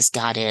 light is,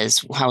 God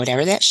is,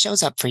 however that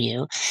shows up for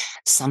you,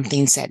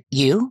 something said,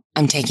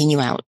 I'm taking you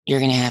out. You're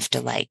going to have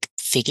to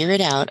figure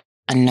it out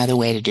another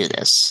way to do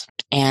this.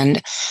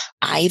 And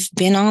I've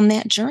been on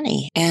that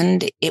journey,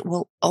 and it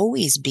will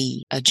always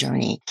be a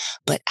journey,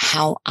 but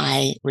how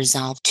I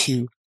resolve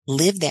to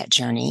live that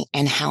journey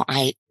and how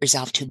I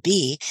resolve to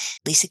be.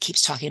 Lisa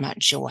keeps talking about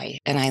joy,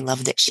 and I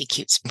love that she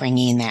keeps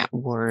bringing that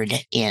word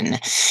in.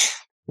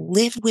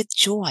 Live with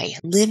joy,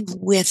 live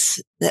with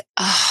the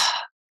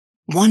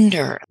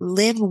wonder,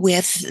 live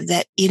with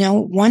that,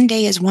 one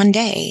day is one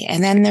day,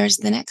 and then there's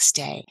the next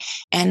day.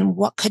 And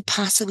what could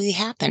possibly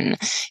happen?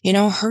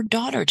 Her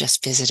daughter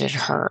just visited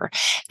her,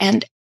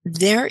 and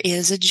there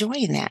is a joy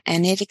in that.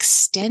 And it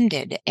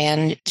extended,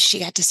 and she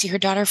got to see her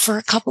daughter for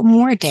a couple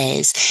more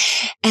days.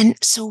 And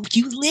so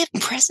you live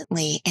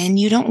presently, and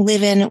you don't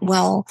live in,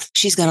 well,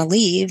 she's going to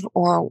leave,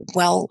 or,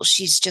 well,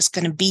 she's just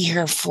going to be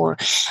here for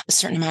a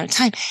certain amount of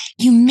time.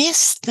 You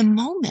miss the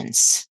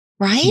moments,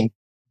 right?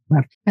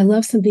 I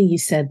love something you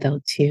said, though,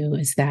 too,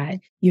 is that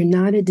you're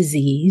not a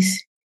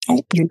disease.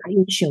 You're not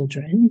your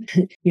children.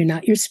 You're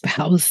not your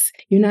spouse.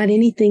 You're not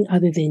anything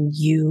other than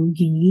you,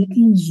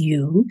 uniquely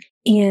you.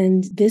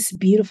 And this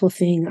beautiful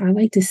thing, I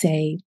like to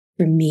say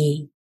for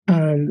me,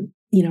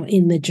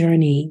 in the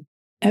journey,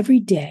 every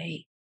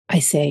day I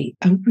say,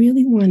 I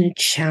really want to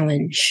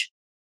challenge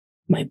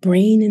my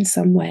brain in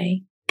some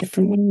way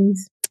different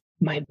ways,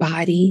 my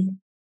body,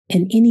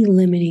 and any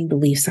limiting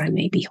beliefs I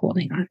may be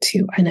holding on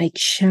to. And I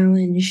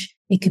challenge,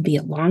 it could be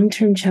a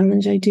long-term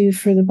challenge I do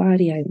for the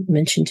body. I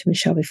mentioned to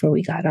Michele before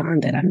we got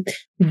on that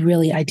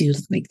I do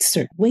like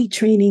certain weight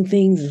training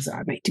things. And so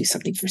I might do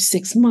something for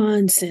 6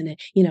 months and,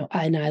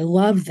 and I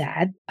love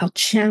that. I'll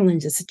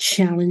challenge. It's a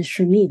challenge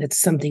for me. That's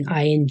something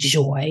I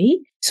enjoy.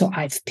 So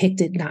I've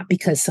picked it not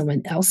because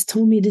someone else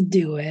told me to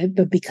do it,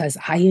 but because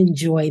I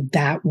enjoy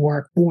that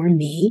work for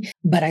me.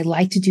 But I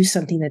like to do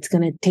something that's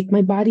going to take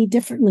my body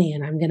differently.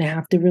 And I'm going to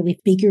have to really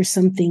figure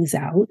some things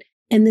out.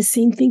 And the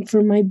same thing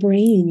for my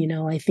brain.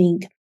 I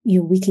think,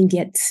 you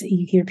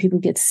hear people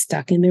get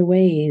stuck in their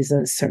ways,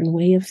 a certain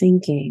way of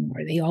thinking,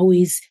 where they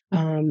always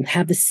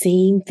have the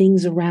same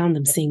things around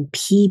them, same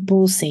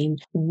people, same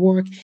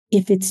work.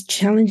 If it's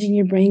challenging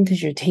your brain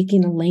because you're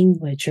taking a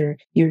language or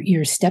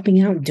you're stepping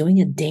out and doing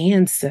a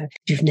dance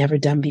you've never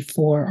done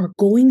before, or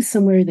going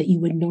somewhere that you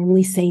would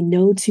normally say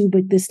no to,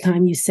 but this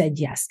time you said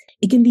yes.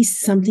 It can be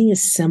something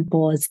as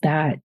simple as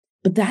that.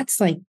 But that's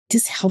like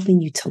just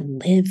helping you to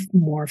live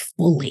more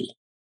fully,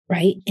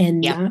 right?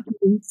 And Yep. not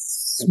be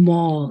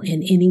small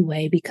in any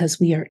way,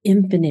 because we are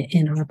infinite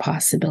in our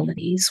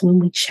possibilities when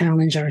we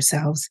challenge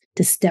ourselves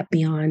to step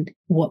beyond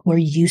what we're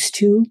used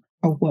to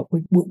or what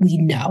we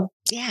know.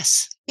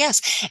 Yes.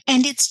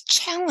 And it's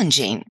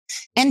challenging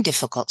and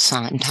difficult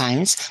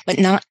sometimes, but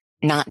not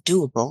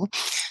doable,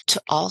 to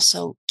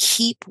also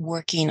keep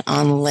working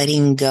on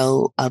letting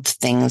go of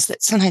things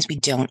that sometimes we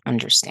don't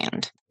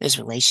understand. There's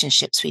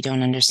relationships we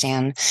don't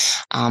understand.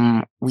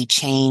 We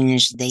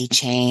change, they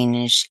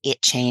change,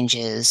 it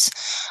changes.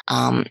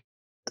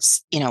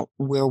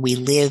 Where we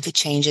live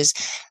changes.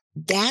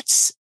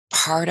 That's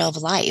part of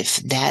life.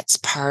 That's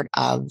part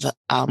of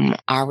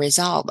our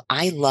resolve.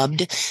 I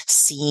loved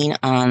seeing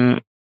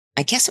on,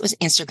 I guess it was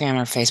Instagram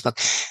or Facebook.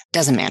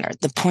 Doesn't matter.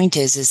 The point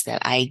is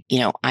that I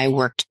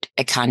worked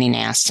at Condé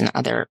Nast and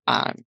other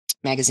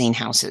magazine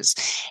houses,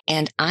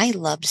 and I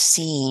loved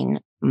seeing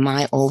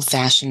my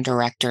old-fashioned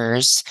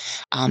directors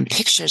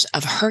pictures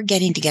of her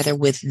getting together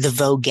with the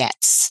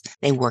Voguettes.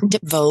 They worked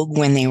at Vogue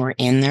when they were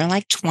in their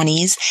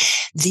 20s.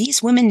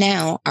 These women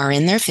now are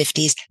in their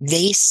 50s.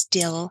 They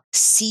still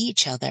see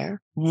each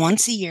other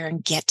once a year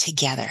and get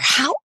together.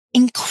 How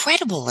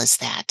incredible is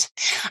that?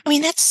 I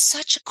mean, that's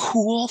such a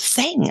cool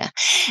thing.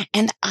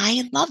 And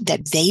I love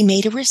that they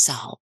made a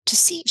resolve to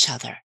see each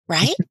other,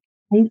 right?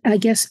 I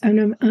guess,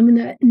 and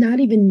I'm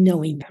not even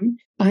knowing them,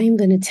 I am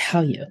going to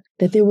tell you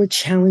that there were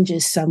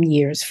challenges some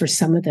years for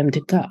some of them to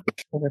go.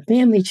 There were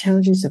family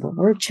challenges, there were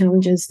work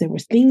challenges, there were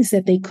things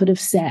that they could have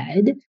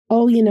said,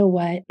 oh, you know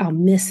what, I'll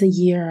miss a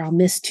year, I'll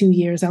miss 2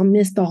 years, I'll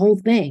miss the whole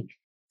thing.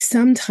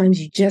 Sometimes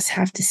you just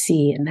have to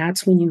see, and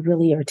that's when you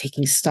really are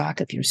taking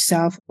stock of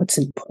yourself, what's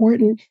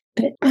important,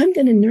 that I'm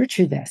going to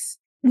nurture this.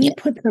 We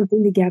put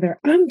something together,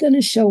 I'm going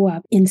to show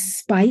up in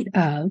spite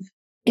of.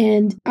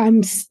 And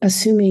I'm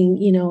assuming,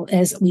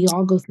 as we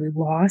all go through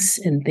loss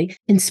and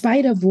in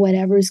spite of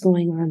whatever is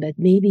going on that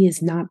maybe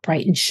is not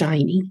bright and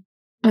shiny,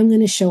 I'm going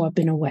to show up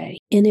in a way.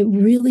 And it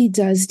really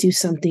does do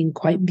something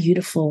quite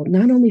beautiful,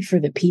 not only for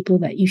the people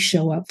that you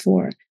show up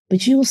for,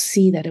 but you'll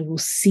see that it will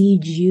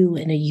seed you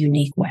in a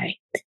unique way.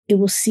 It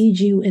will seed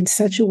you in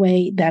such a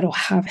way that'll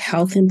have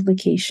health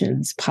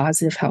implications,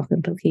 positive health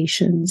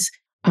implications.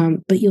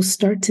 But you'll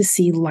start to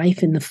see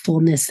life in the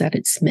fullness that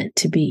it's meant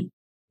to be.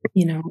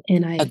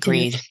 And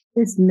Agreed.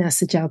 This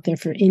message out there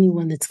for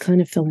anyone that's kind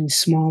of feeling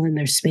small in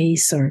their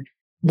space or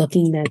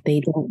looking that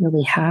they don't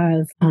really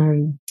have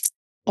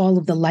all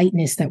of the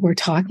lightness that we're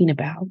talking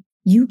about.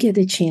 You get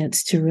a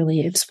chance to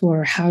really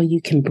explore how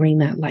you can bring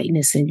that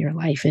lightness in your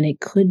life. And it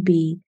could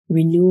be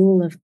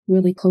renewal of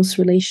really close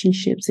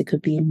relationships. It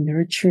could be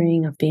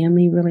nurturing of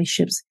family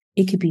relationships.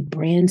 It could be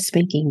brand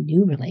spanking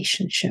new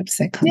relationships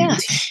that come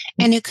into.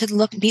 And it could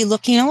be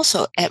looking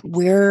also at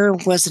where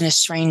was an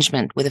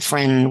estrangement with a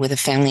friend, with a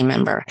family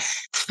member.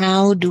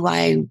 How do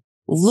I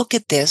look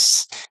at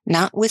this,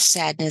 not with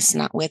sadness,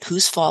 not with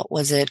whose fault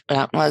was it,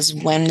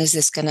 when is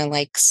this going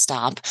to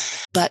stop?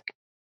 But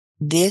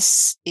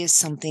this is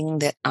something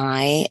that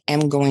I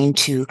am going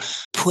to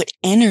put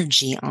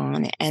energy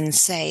on and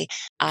say,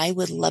 I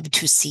would love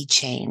to see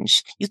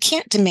change. You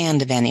can't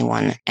demand of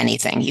anyone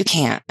anything. You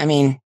can't. I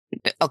mean,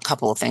 a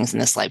couple of things in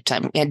this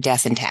lifetime,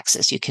 death and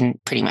taxes, you can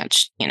pretty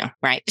much,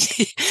 right?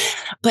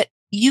 But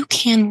you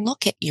can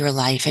look at your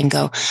life and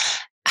go,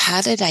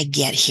 how did I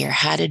get here?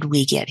 How did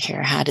we get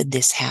here? How did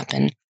this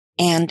happen?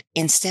 And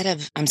instead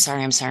of, I'm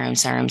sorry,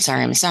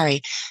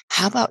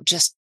 how about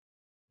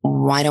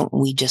why don't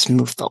we just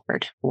move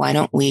forward? Why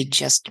don't we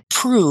just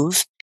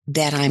prove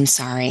that I'm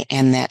sorry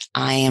and that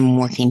I am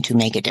working to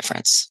make a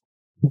difference?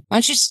 Why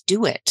don't you just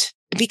do it?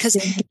 Because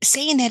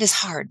saying that is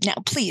hard. Now,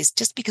 please,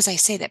 just because I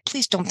say that,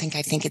 please don't think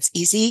I think it's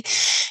easy.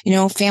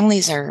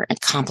 Families are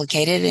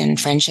complicated and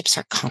friendships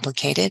are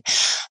complicated.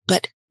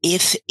 But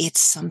if it's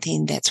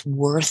something that's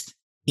worth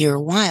your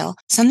while,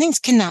 some things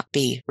cannot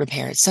be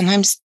repaired.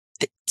 Sometimes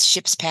the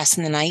ships pass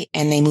in the night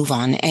and they move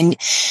on. And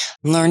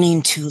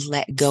learning to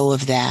let go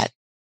of that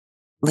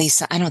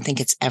Lisa, I don't think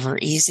it's ever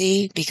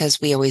easy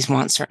because we always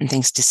want certain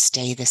things to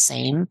stay the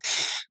same,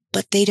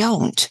 but they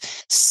don't.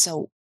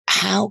 So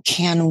how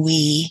can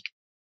we,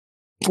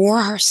 for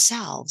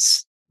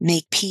ourselves,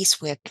 make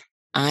peace with,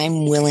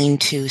 I'm willing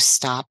to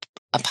stop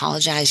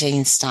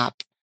apologizing,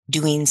 stop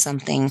doing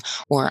something,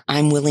 or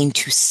I'm willing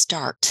to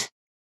start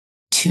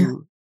Yeah.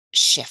 to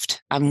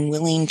shift. I'm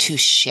willing to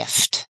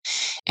shift.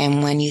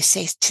 And when you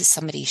say to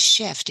somebody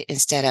shift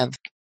instead of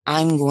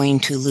I'm going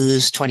to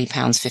lose 20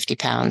 pounds, 50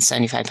 pounds,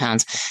 75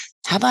 pounds,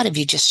 how about if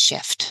you just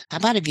shift? How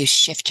about if you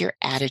shift your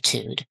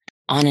attitude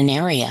on an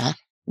area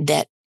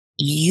that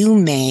you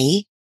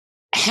may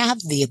have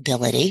the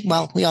ability,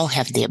 well, we all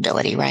have the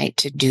ability, right,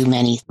 to do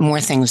many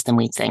more things than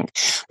we think.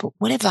 But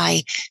what if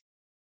I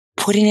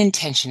put an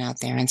intention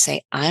out there and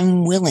say,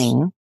 I'm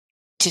willing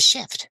to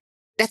shift?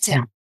 That's it.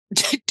 Yeah.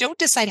 Don't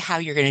decide how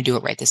you're going to do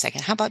it right this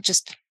second. How about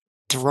just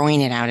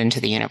throwing it out into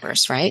the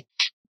universe, right?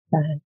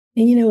 And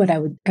you know what I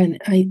would, and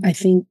I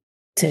think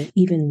to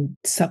even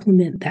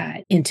supplement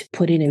that and to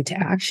put it into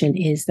action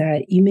is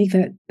that you make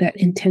that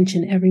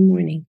intention every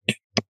morning.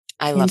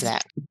 I And love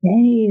that.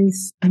 today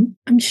is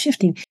I'm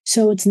shifting.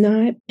 So it's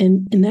not,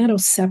 and that'll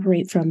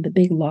separate from the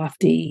big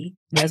lofty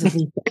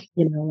resolution,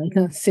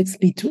 like 6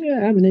 feet,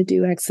 I'm going to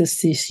do X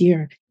this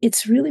year.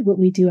 It's really what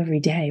we do every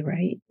day,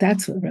 right?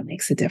 That's what really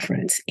makes a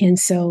difference. And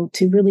so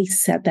to really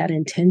set that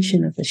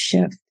intention of the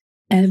shift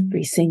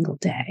every single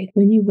day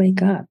when you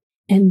wake up,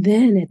 and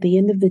then at the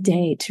end of the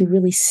day, to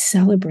really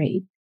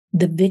celebrate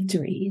the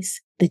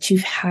victories that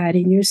you've had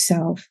in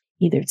yourself.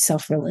 Either it's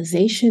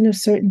self-realization of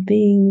certain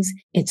things,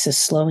 it's a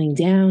slowing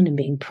down and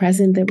being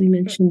present that we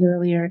mentioned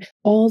earlier,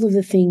 all of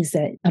the things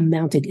that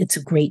amounted, it's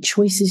great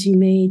choices you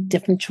made,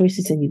 different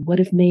choices than you would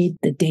have made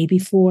the day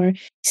before,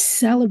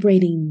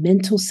 celebrating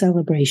mental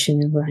celebration.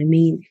 And what I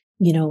mean,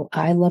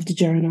 I love to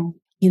journal,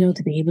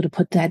 to be able to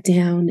put that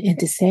down and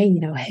to say,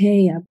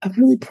 hey, I'm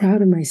really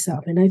proud of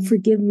myself. And I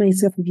forgive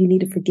myself if you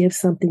need to forgive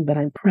something, but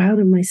I'm proud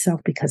of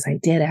myself because I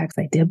did X,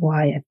 I did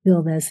Y, I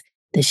feel this.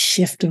 The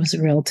shift was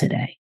real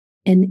today.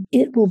 And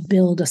it will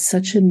build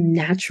such a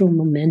natural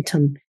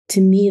momentum.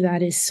 To me,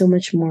 that is so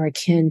much more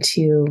akin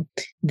to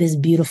this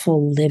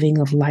beautiful living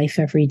of life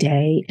every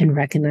day and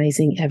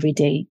recognizing every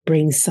day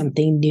brings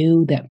something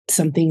new, that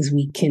some things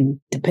we can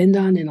depend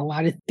on and a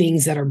lot of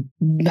things that are,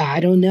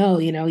 I don't know,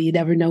 you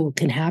never know what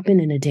can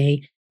happen in a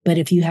day. But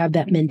if you have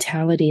that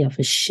mentality of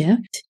a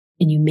shift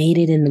and you made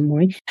it in the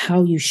morning,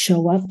 how you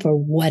show up for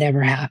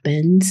whatever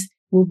happens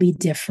will be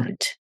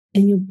different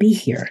and you'll be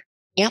here.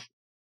 Yep.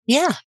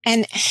 Yeah.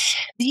 And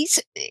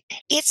it's,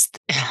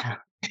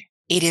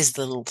 it is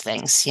the little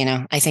things,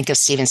 I think of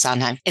Stephen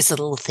Sondheim. It's the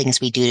little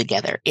things we do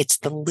together. It's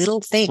the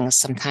little things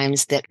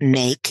sometimes that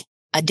make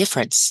a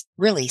difference.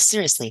 Really,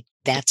 seriously,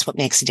 that's what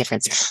makes a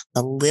difference.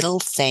 The little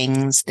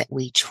things that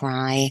we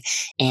try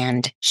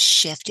and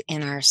shift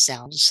in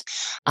ourselves.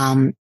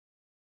 I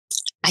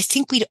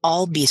think we'd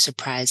all be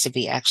surprised if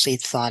we actually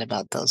thought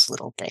about those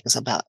little things,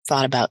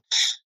 thought about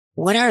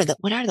what are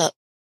the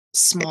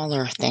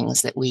smaller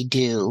things that we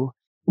do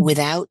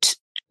without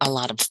a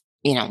lot of,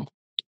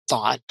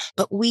 thought,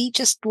 but we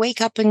just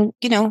wake up and,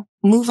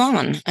 move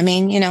on. I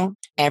mean,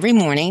 every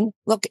morning,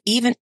 look,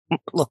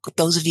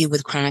 those of you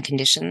with chronic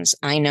conditions,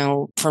 I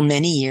know for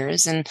many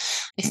years, and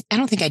I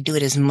don't think I do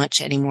it as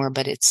much anymore,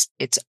 but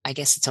I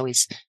guess it's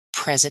always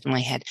present in my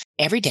head.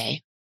 Every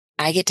day,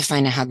 I get to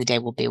find out how the day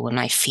will be when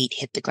my feet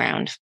hit the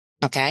ground.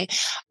 Okay.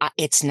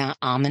 It's not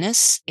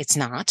ominous. It's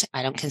not.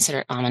 I don't consider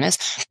it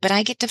ominous, but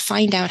I get to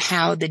find out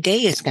how the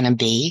day is going to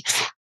be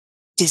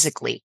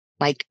physically.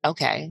 Like,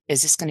 okay,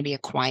 is this going to be a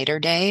quieter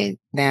day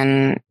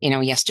than,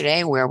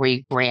 yesterday where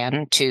we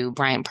ran to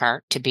Bryant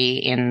Park to be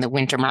in the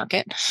winter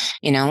market,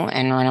 and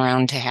run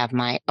around to have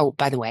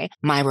by the way,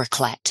 my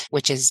raclette,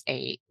 which is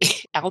a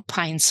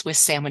Alpine Swiss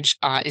sandwich.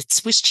 It's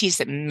Swiss cheese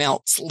that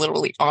melts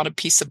literally on a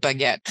piece of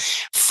baguette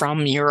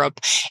from Europe.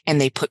 And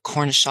they put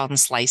cornichon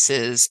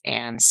slices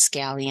and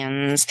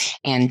scallions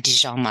and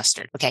Dijon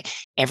mustard. Okay.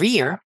 Every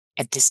year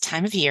at this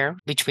time of year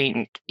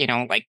between,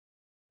 like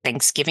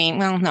Thanksgiving.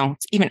 Well, no,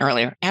 even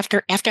earlier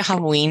after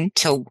Halloween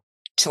till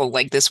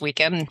like this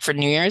weekend for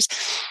New Year's,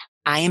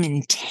 I am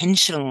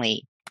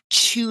intentionally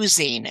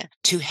choosing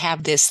to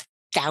have this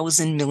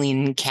 1,000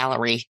 million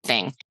calorie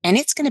thing. And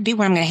it's going to be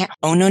where I'm going to have,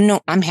 oh, no,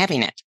 I'm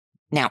having it.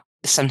 Now,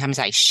 sometimes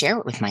I share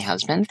it with my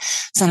husband.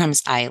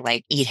 Sometimes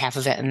I eat half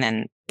of it and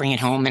then bring it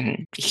home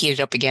and heat it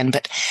up again.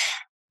 But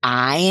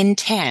I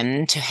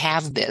intend to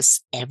have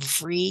this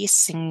every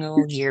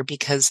single year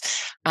because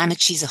I'm a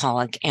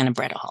cheeseaholic and a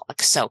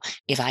breadaholic. So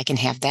if I can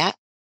have that,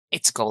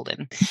 it's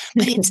golden.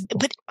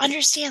 But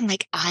understand,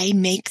 I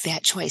make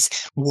that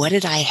choice. What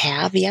did I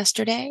have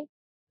yesterday?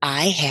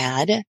 I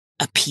had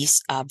a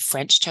piece of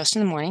French toast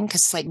in the morning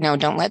because no,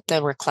 don't let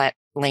the raclette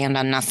land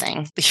on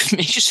nothing.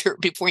 Make sure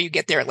before you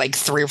get there at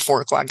 3 or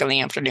 4 o'clock in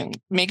the afternoon,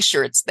 make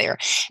sure it's there.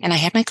 And I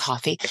had my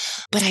coffee,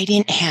 but I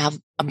didn't have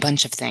a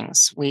bunch of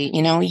things.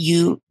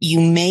 You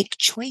make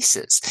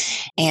choices.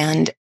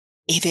 And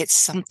if it's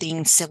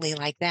something silly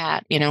like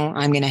that,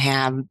 I'm going to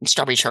have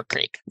strawberry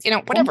shortcake,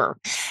 whatever.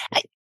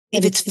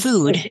 if it's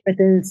food. But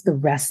there's the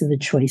rest of the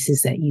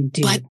choices that you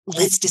do. But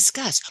let's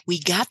discuss. We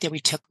got there. We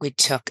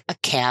took a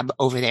cab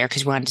over there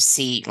because we wanted to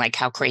see like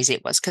how crazy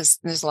it was because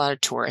there's a lot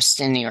of tourists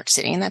in New York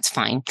City, and that's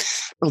fine.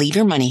 Leave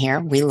your money here.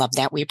 We love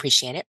that. We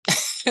appreciate it.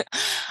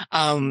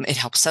 It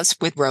helps us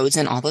with roads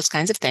and all those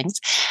kinds of things.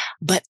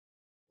 But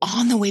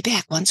on the way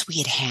back, once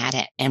we had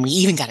it, and we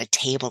even got a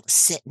table to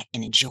sit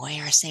and enjoy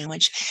our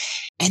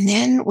sandwich. And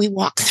then we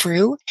walked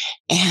through,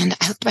 and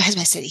I looked at my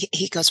husband. I said,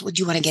 he goes, would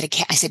you want to get a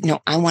cab? I said, no,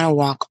 I want to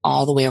walk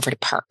all the way over to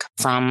Park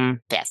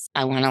from Fifth.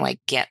 I want to like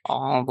get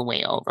all the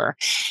way over.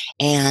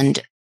 And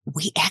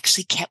we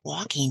actually kept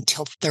walking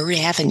till Third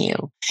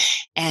Avenue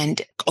and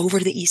over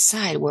to the east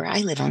side where I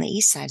live on the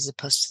east side as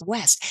opposed to the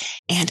west.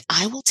 And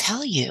I will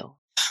tell you,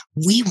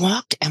 we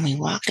walked and we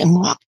walked and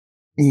walked.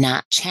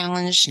 Not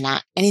challenged,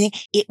 not anything.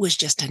 It was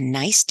just a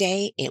nice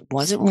day. It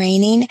wasn't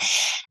raining,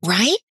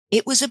 right?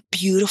 It was a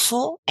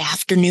beautiful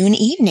afternoon,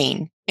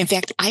 evening. In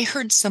fact, I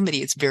heard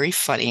somebody, it's very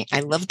funny. I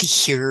love to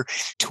hear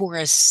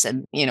tourists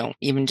and,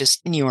 even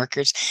just New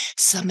Yorkers.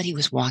 Somebody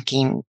was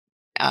walking,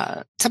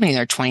 somebody in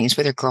their 20s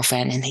with their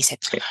girlfriend, and they said,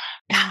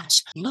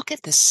 gosh, look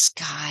at the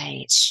sky.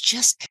 It's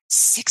just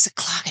 6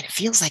 o'clock and it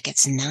feels like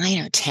it's 9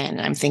 or 10.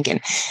 And I'm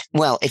thinking,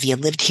 well, if you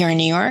lived here in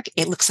New York,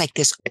 it looks like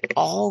this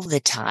all the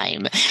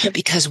time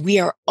because we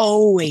are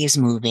always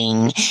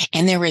moving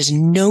and there is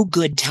no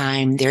good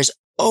time. There's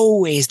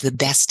always the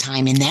best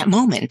time in that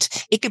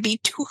moment. It could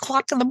be 2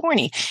 o'clock in the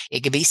morning.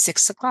 It could be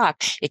 6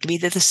 o'clock. It could be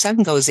that the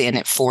sun goes in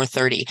at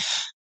 4:30.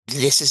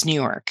 This is New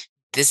York.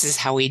 This is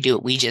how we do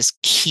it. We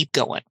just keep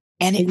going.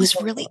 And it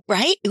was really,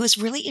 right? It was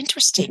really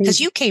interesting because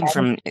you came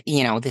from,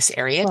 this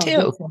area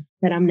too.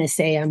 But I'm going to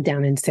say I'm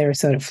down in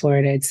Sarasota,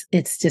 Florida.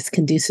 It's just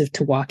conducive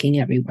to walking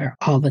everywhere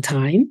all the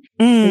time.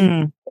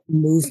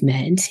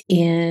 Movement.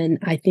 And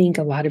I think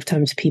a lot of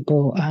times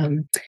people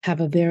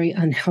have a very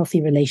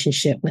unhealthy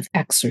relationship with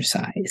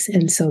exercise.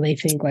 And so they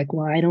think like,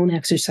 well, I don't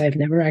exercise. I've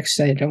never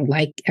exercised. I don't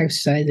like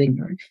exercising.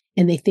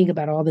 And they think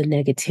about all the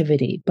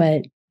negativity.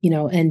 But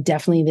and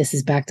definitely this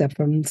is backed up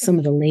from some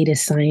of the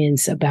latest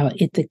science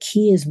about it. The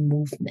key is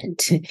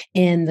movement,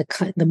 and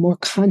the more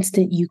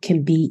constant you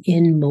can be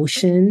in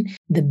motion,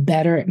 the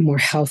better, more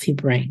healthy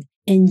brain.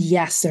 And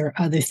yes, there are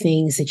other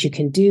things that you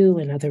can do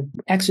and other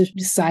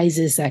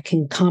exercises that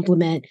can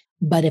complement.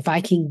 But if I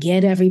can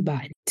get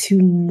everybody to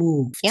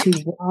move,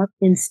 to walk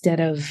instead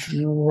of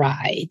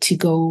ride, to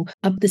go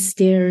up the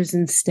stairs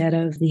instead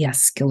of the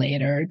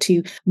escalator,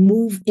 to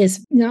move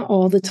is not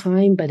all the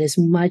time, but as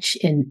much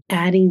in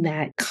adding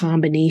that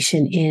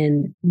combination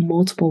in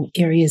multiple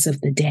areas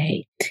of the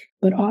day.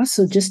 But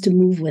also just to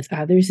move with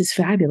others is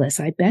fabulous.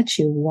 I bet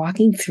you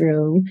walking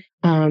through,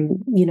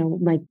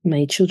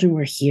 my children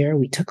were here.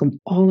 We took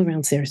them all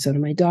around Sarasota.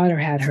 My daughter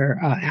had her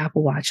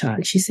Apple Watch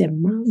on. She said,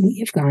 Mom, we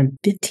have gone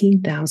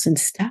 15,000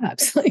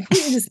 steps. Like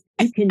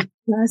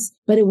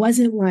but it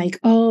wasn't like,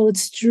 oh,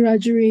 it's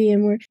drudgery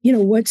and we're,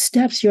 what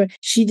steps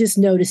she just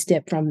noticed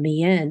it from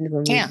the end.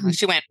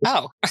 She went,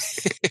 oh.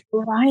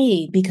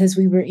 Right. Because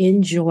we were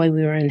in joy.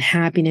 We were in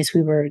happiness.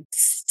 We were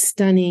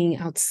stunning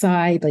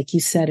outside. Like you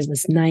said, it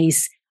was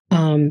nice.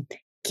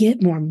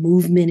 Get more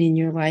movement in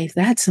your life.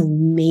 That's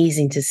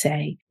amazing to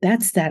say.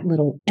 That's that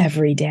little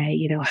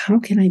everyday, how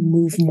can I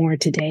move more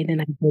today than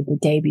I did the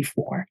day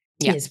before?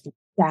 Yeah. Is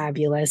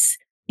fabulous.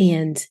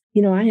 And,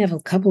 I have a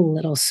couple of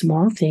little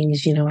small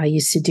things, I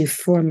used to do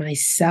for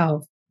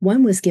myself.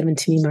 One was given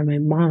to me by my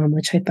mom,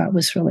 which I thought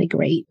was really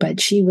great. But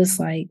she was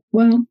like,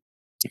 well,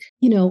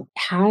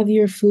 have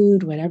your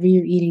food, whatever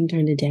you're eating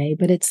during the day.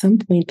 But at some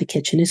point, the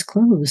kitchen is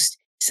closed.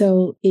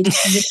 So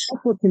it's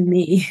helpful to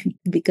me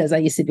because I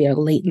used to be a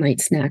late night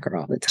snacker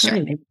all the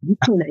time. Sure.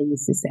 And I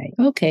used to say,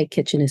 okay,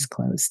 kitchen is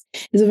closed.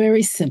 It's a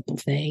very simple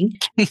thing.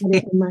 And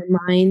in my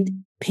mind,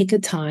 pick a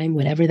time,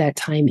 whatever that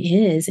time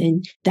is.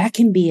 And that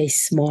can be a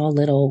small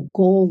little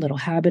goal, little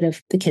habit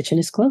of the kitchen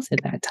is closed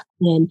at that time.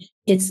 And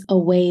it's a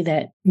way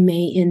that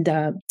may end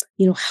up,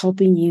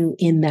 helping you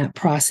in that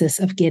process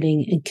of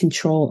getting in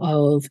control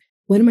of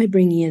what am I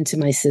bringing into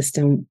my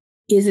system?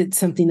 Is it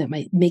something that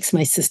makes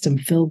my system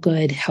feel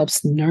good,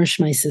 helps nourish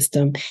my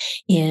system?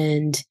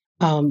 And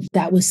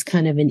that was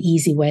kind of an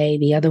easy way.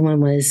 The other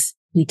one was,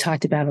 we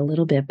talked about a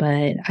little bit,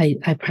 but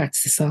I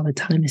practice this all the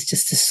time, is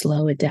just to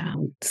slow it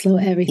down, slow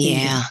everything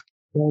down.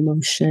 Slow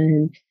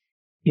motion.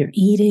 You're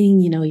eating,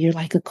 you're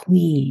like a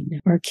queen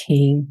or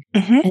king.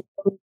 And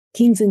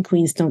kings and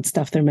queens don't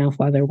stuff their mouth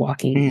while they're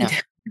walking. No.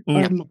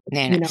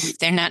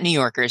 They're not New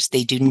Yorkers.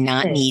 They do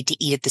not need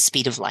to eat at the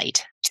speed of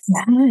light.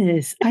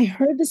 Yes. I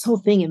heard this whole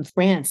thing in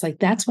France. Like,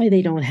 that's why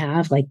they don't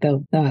have like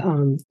the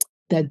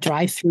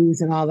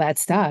drive-throughs and all that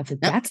stuff. Nope.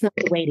 That's not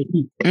the way to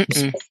eat.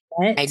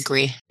 I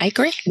agree.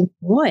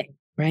 Enjoy,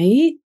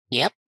 right?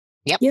 Yep.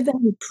 Give that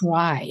a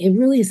try. It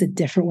really is a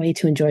different way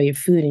to enjoy your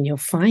food. And you'll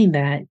find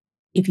that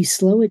if you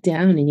slow it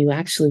down and you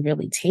actually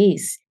really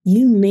taste,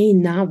 you may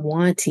not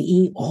want to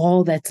eat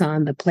all that's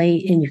on the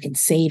plate, and you can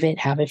save it,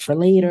 have it for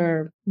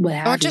later,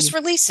 or just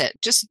release it.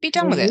 Just be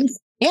done with it.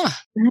 Yeah.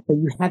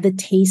 You have the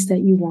taste that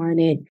you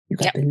wanted. You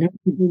got the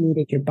nourishment you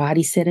needed. Your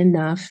body said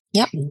enough.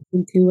 Yep.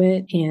 Into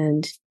it.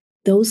 And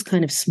those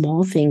kind of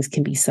small things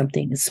can be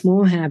something, a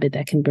small habit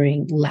that can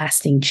bring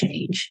lasting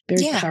change.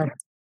 Very powerful.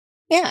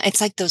 Yeah,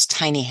 it's like those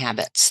tiny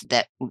habits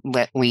that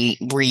we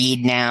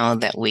read now,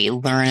 that we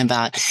learn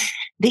about.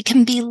 They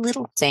can be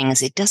little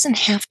things. It doesn't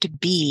have to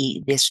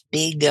be this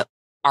big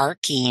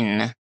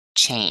arcing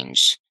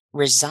change.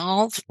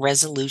 Resolve,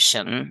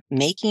 resolution,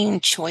 making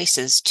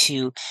choices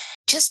to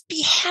just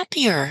be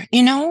happier.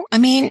 I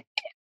mean,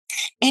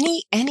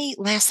 any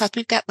last thoughts?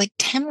 We've got like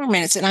 10 more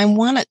minutes, and I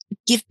want to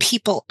give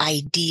people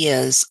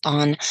ideas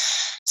on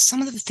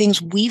some of the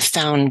things we've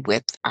found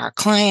with our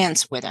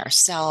clients, with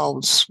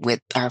ourselves,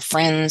 with our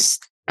friends,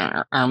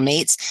 our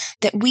mates,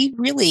 that we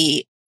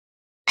really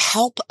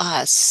help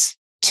us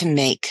to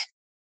make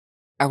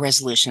a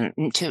resolution,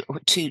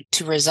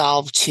 to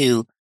resolve,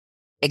 to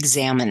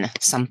examine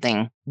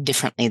something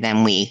differently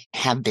than we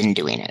have been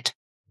doing it.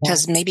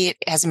 Because maybe it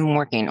hasn't been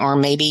working, or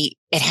maybe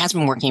it has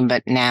been working,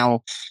 but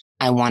now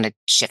I want to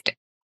shift it.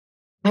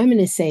 I'm going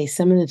to say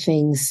some of the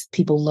things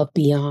people look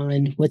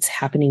beyond what's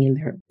happening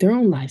in their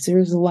own lives.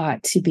 There's a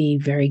lot to be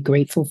very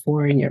grateful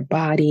for in your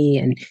body.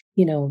 And,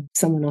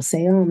 someone will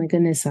say, oh my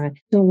goodness, I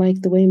don't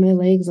like the way my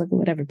legs look or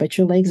whatever, but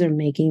your legs are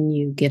making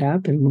you get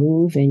up and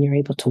move, and you're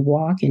able to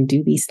walk and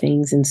do these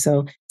things. And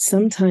so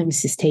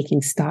sometimes just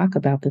taking stock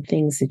about the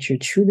things that you're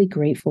truly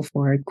grateful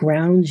for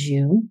grounds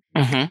you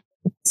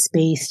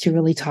space to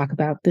really talk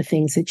about the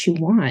things that you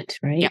want.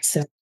 Right. Yep.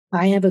 So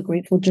I have a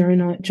grateful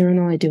journal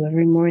I do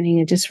every morning.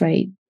 I just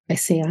write, I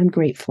say I'm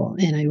grateful,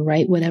 and I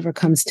write whatever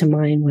comes to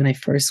mind when I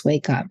first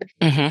wake up.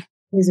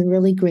 It's a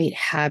really great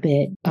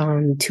habit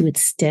to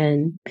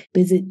extend,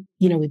 because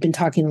we've been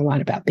talking a lot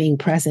about being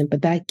present,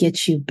 but that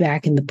gets you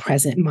back in the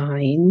present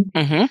mind.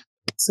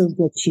 So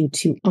gets you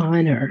to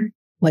honor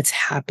what's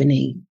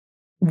happening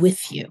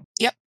with you,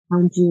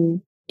 around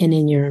you, and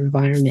in your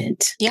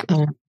environment.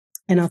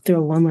 And I'll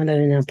throw one more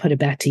and I'll put it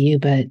back to you.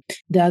 But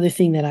the other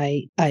thing that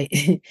I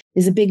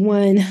is a big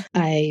one.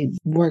 I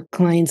work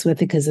clients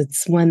with it because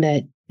it's one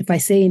that if I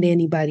say to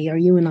anybody, are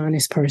you an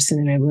honest person?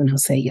 And everyone will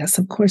say, yes,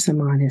 of course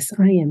I'm honest.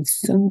 I am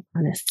so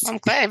honest. I'm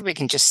glad we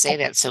can just say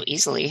that so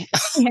easily.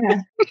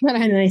 Yeah.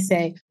 And I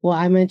say, well,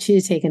 I want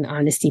you to take an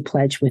honesty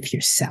pledge with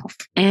yourself.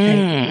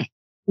 Right?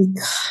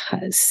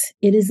 Because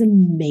it is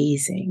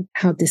amazing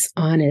how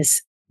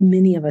dishonest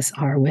many of us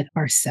are with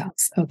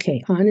ourselves.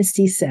 Okay.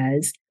 Honesty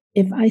says,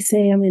 if I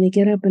say I'm going to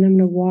get up and I'm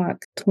going to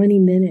walk 20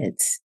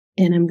 minutes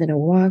and I'm going to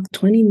walk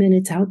 20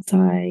 minutes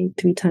outside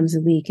 3 times a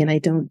week, and I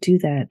don't do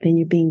that, then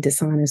you're being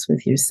dishonest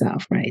with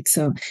yourself, right?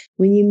 So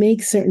when you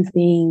make certain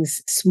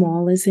things,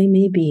 small as they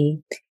may be,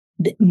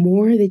 the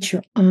more that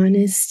you're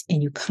honest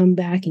and you come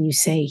back and you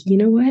say, you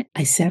know what?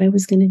 I said I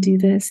was going to do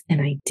this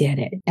and I did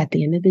it. At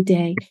the end of the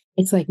day,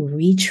 it's like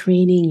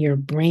retraining your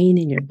brain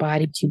and your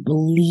body to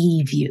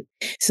believe you,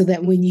 so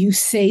that when you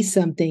say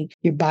something,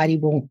 your body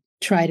won't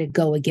try to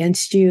go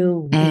against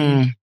you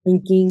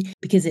thinking,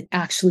 because it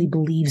actually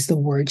believes the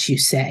words you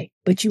say.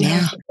 But you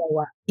have to go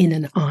up in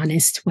an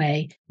honest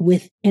way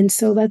and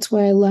so that's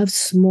why I love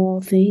small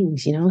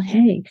things.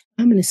 Hey,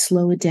 I'm going to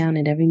slow it down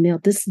at every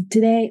meal.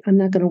 Today, I'm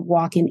not going to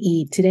walk and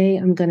eat. Today,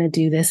 I'm going to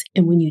do this.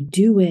 And when you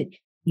do it,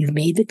 you've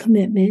made the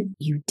commitment,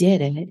 you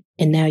did it,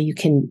 and now you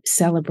can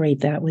celebrate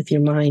that with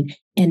your mind.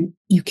 And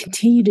you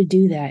continue to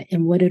do that.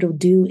 And what it'll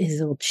do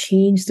is it'll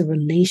change the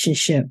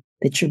relationship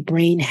that your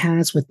brain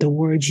has with the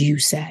words you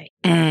say.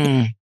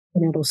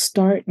 And it'll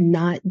start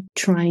not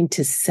trying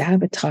to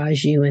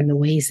sabotage you in the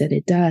ways that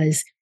it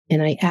does.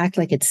 And I act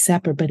like it's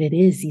separate, but it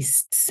is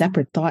these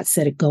separate thoughts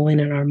that go in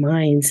our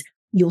minds.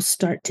 You'll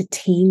start to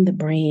tame the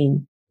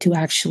brain to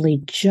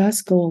actually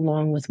just go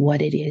along with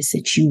what it is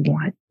that you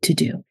want to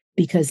do,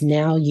 because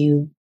now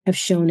you have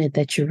shown it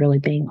that you're really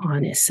being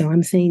honest. So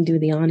I'm saying do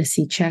the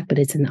honesty check, but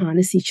it's an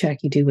honesty check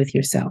you do with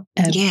yourself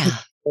every day.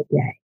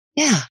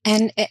 Yeah.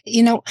 And,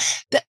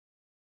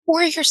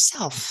 for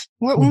yourself.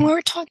 When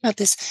we're talking about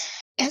this,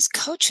 as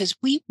coaches,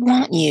 we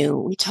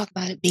talk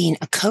about it being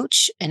a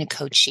coach and a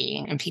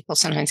coachee, and people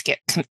sometimes get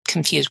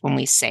confused when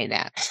we say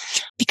that,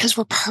 because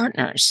we're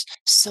partners.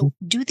 So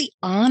do the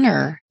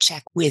honor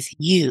check with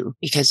you,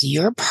 because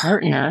you're a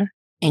partner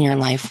in your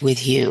life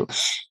with you.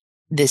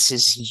 This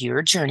is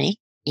your journey.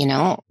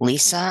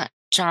 Lisa,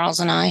 Charles,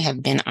 and I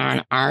have been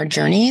on our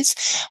journeys.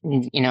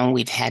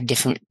 We've had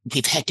different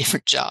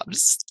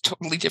jobs,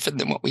 totally different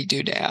than what we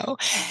do now.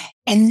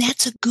 And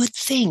that's a good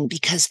thing,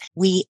 because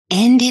we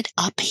ended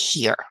up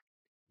here.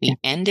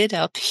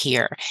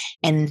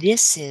 And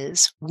this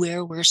is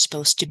where we're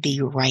supposed to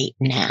be right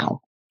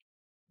now.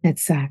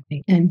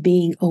 Exactly. And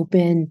being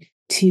open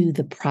to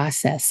the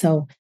process.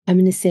 So I'm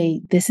going to say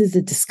this is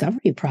a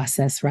discovery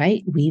process,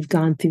 right? We've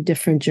gone through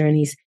different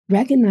journeys.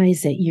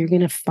 Recognize that you're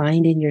going to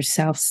find in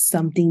yourself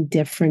something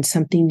different,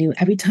 something new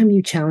every time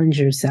you challenge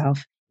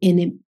yourself.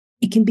 And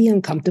it can be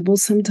uncomfortable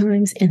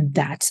sometimes, and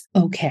that's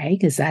okay,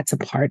 because that's a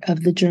part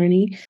of the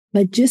journey.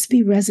 But just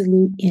be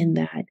resolute in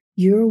that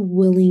you're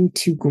willing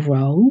to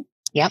grow,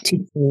 to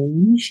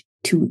change,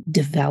 to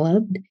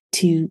develop,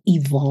 to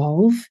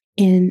evolve.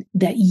 and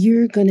that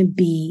you're going to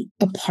be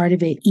a part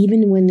of it,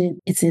 even when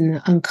it's in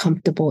an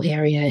uncomfortable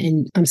area.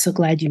 And I'm so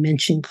glad you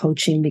mentioned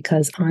coaching,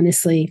 because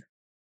honestly,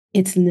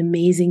 it's an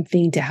amazing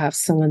thing to have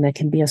someone that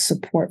can be a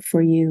support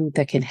for you,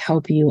 that can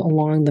help you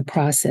along the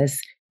process.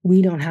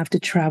 We don't have to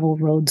travel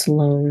roads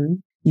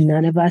alone.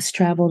 None of us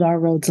traveled our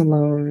roads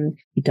alone.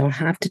 You don't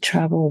have to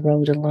travel a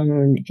road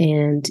alone.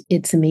 And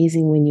it's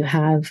amazing when you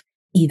have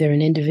either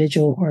an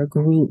individual or a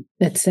group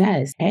that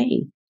says,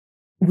 hey,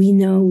 we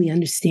know, we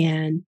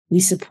understand, we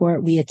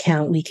support, we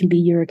account, we can be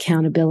your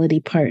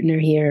accountability partner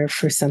here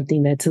for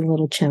something that's a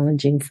little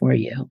challenging for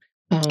you.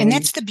 And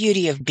that's the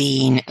beauty of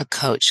being a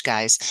coach,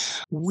 guys.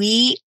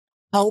 We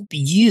help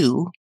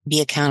you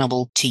be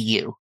accountable to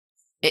you.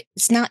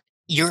 It's not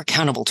you're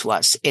accountable to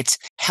us. It's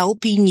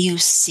helping you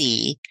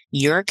see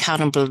your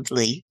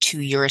accountability to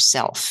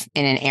yourself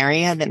in an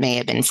area that may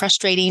have been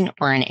frustrating,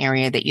 or an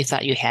area that you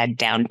thought you had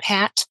down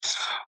pat,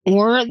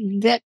 or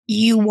that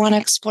you want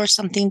to explore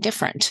something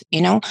different,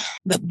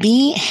 but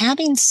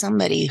having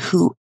somebody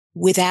who,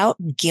 without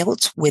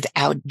guilt,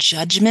 without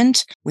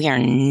judgment, we are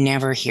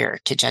never here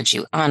to judge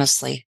you.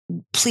 Honestly,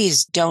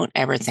 please don't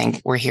ever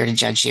think we're here to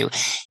judge you.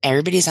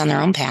 Everybody's on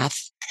their own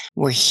path.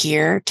 We're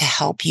here to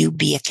help you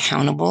be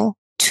accountable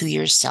to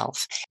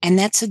yourself. And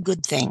that's a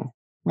good thing,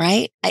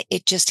 right?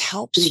 It just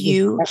helps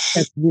you.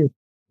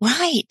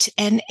 Right.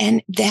 And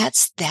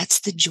that's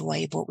the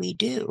joy of what we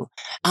do.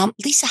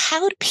 Lisa,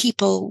 how do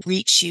people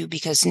reach you?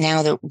 Because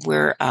now that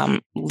we're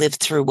lived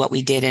through what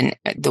we did, and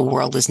the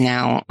world is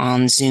now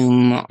on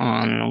Zoom,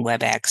 on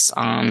WebEx,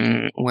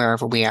 on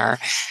wherever we are.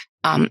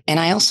 And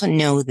I also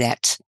know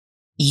that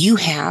you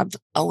have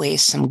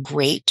always some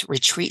great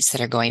retreats that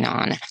are going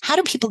on. How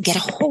do people get a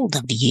hold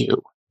of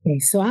you? Okay,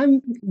 so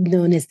I'm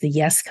known as the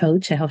Yes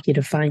Coach. I help you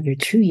to find your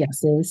true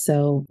yeses.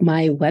 So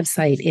my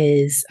website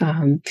is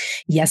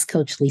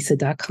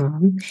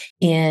yescoachlisa.com,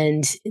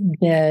 and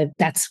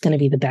that's going to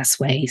be the best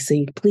way. So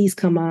you please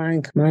come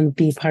on,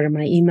 be part of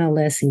my email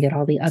list and get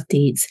all the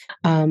updates.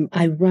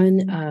 I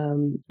run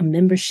a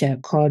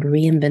membership called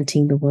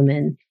Reinventing the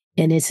Woman,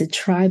 and it's a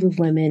tribe of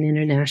women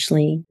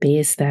internationally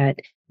based that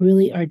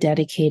really are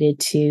dedicated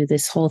to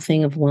this whole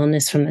thing of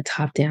wellness from the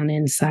top down,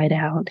 inside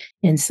out.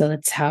 And so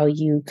that's how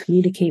you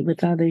communicate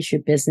with others,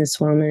 your business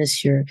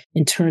wellness, your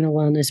internal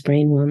wellness,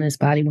 brain wellness,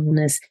 body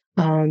wellness.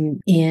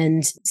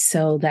 And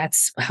so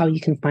that's how you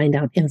can find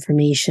out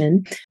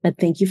information. But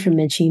thank you for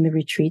mentioning the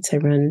retreats. I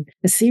run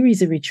a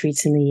series of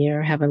retreats in the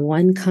year. I have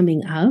one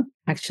coming up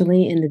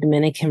actually in the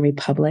Dominican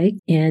Republic,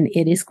 and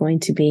it is going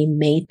to be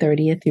May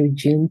 30th through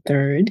June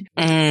 3rd.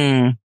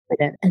 An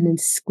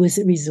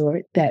exquisite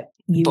resort that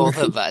both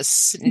of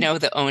us know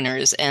the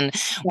owners, and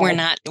we're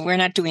not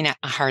doing a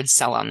hard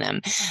sell on them.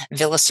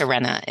 Villa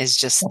Serena is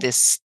just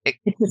this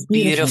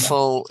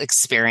beautiful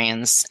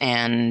experience,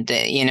 and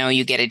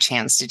you get a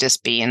chance to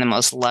just be in the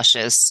most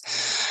luscious,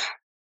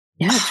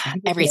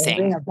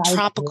 everything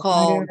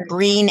tropical,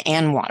 green,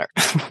 and water.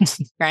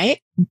 Right?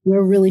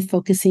 We're really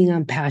focusing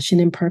on passion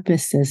and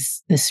purpose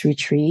this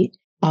retreat.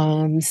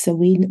 So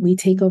we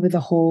take over the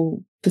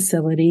whole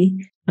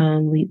facility.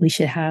 We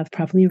should have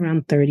probably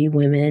around 30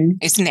 women.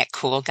 Isn't that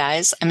cool,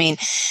 guys? I mean,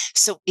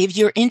 so if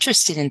you're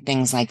interested in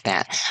things like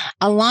that,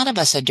 a lot of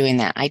us are doing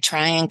that. I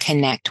try and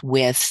connect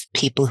with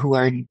people who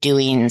are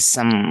doing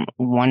some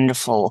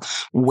wonderful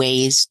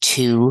ways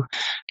to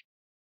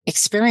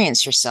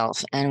experience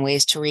yourself, and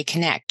ways to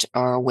reconnect,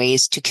 or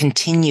ways to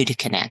continue to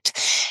connect.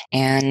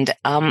 And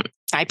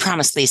I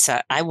promise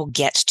Lisa, I will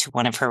get to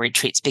one of her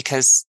retreats,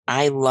 because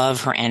I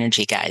love her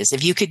energy, guys.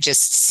 If you could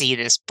just see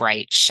this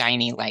bright,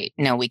 shiny light.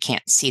 No, we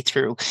can't see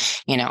through,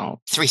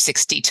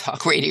 360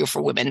 talk radio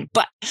for women.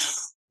 But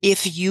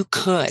if you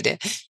could,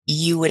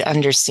 you would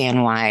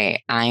understand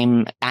why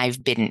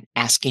I've been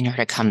asking her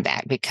to come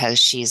back, because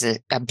she's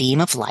a beam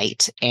of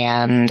light,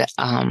 and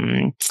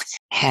I'm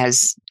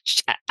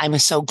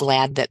so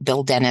glad that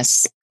Bill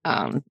Dennis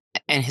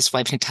and his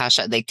wife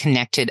Natasha, they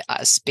connected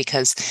us,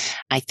 because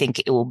I think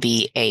it will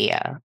be a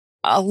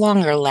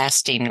longer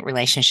lasting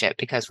relationship,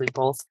 because we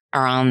both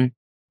are on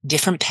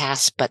different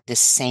paths, but the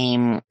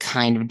same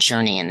kind of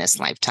journey in this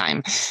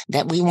lifetime,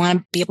 that we want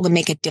to be able to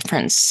make a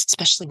difference,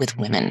 especially with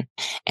women,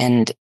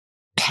 and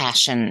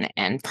passion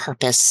and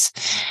purpose,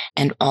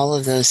 and all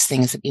of those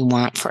things that we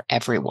want for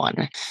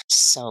everyone.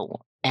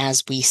 So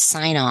as we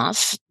sign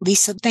off,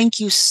 Lisa, thank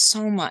you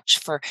so much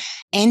for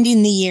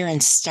ending the year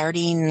and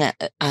starting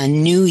a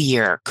new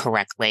year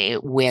correctly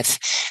with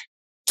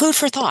food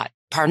for thought.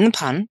 Pardon the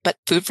pun, but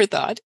food for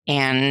thought.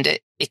 And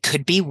it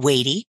could be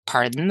weighty.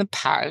 Pardon the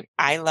pun.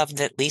 I love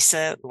that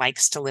Lisa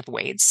likes to lift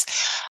weights.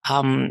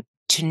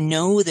 To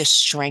know the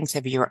strength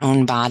of your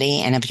own body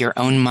and of your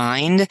own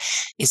mind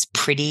is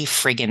pretty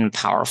friggin'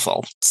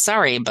 powerful.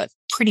 Sorry, but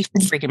pretty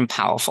friggin'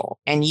 powerful.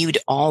 And you'd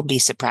all be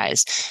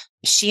surprised.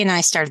 She and I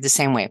started the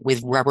same way,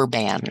 with rubber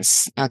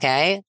bands.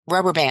 Okay.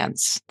 Rubber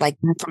bands, like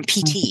from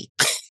PT.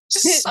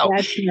 So,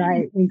 That's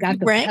right. We got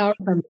the right? power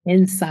from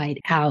inside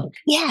out.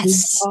 We're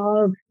Yes.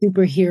 all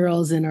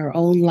superheroes in our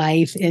own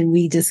life, and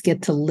we just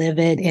get to live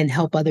it and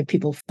help other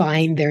people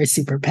find their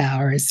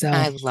superpowers. So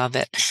I love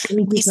it. thank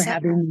you for Lisa,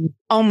 having me.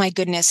 oh my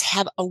goodness,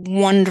 have a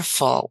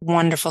wonderful,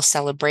 wonderful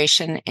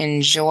celebration.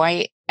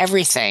 Enjoy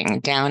everything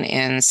down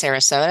in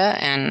Sarasota,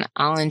 and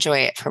I'll enjoy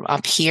it from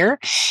up here.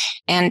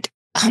 And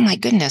oh my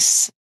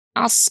goodness,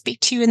 I'll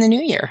speak to you in the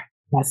new year.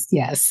 Yes,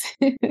 yes.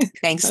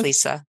 Thanks, Okay,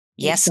 Lisa. so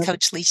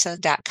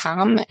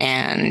YesCoachLisa.com.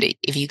 And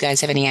if you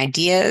guys have any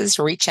ideas,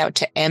 reach out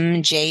to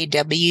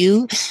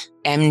MJW,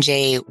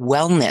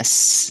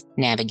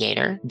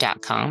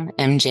 MJWellnessNavigator.com,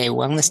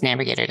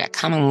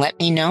 MJWellnessNavigator.com, and let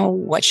me know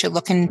what you're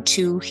looking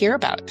to hear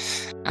about.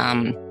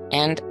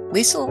 And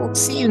Lisa will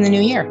see you in the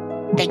new year.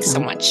 Thanks so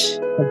much.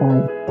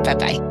 bye-bye.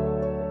 Bye-bye.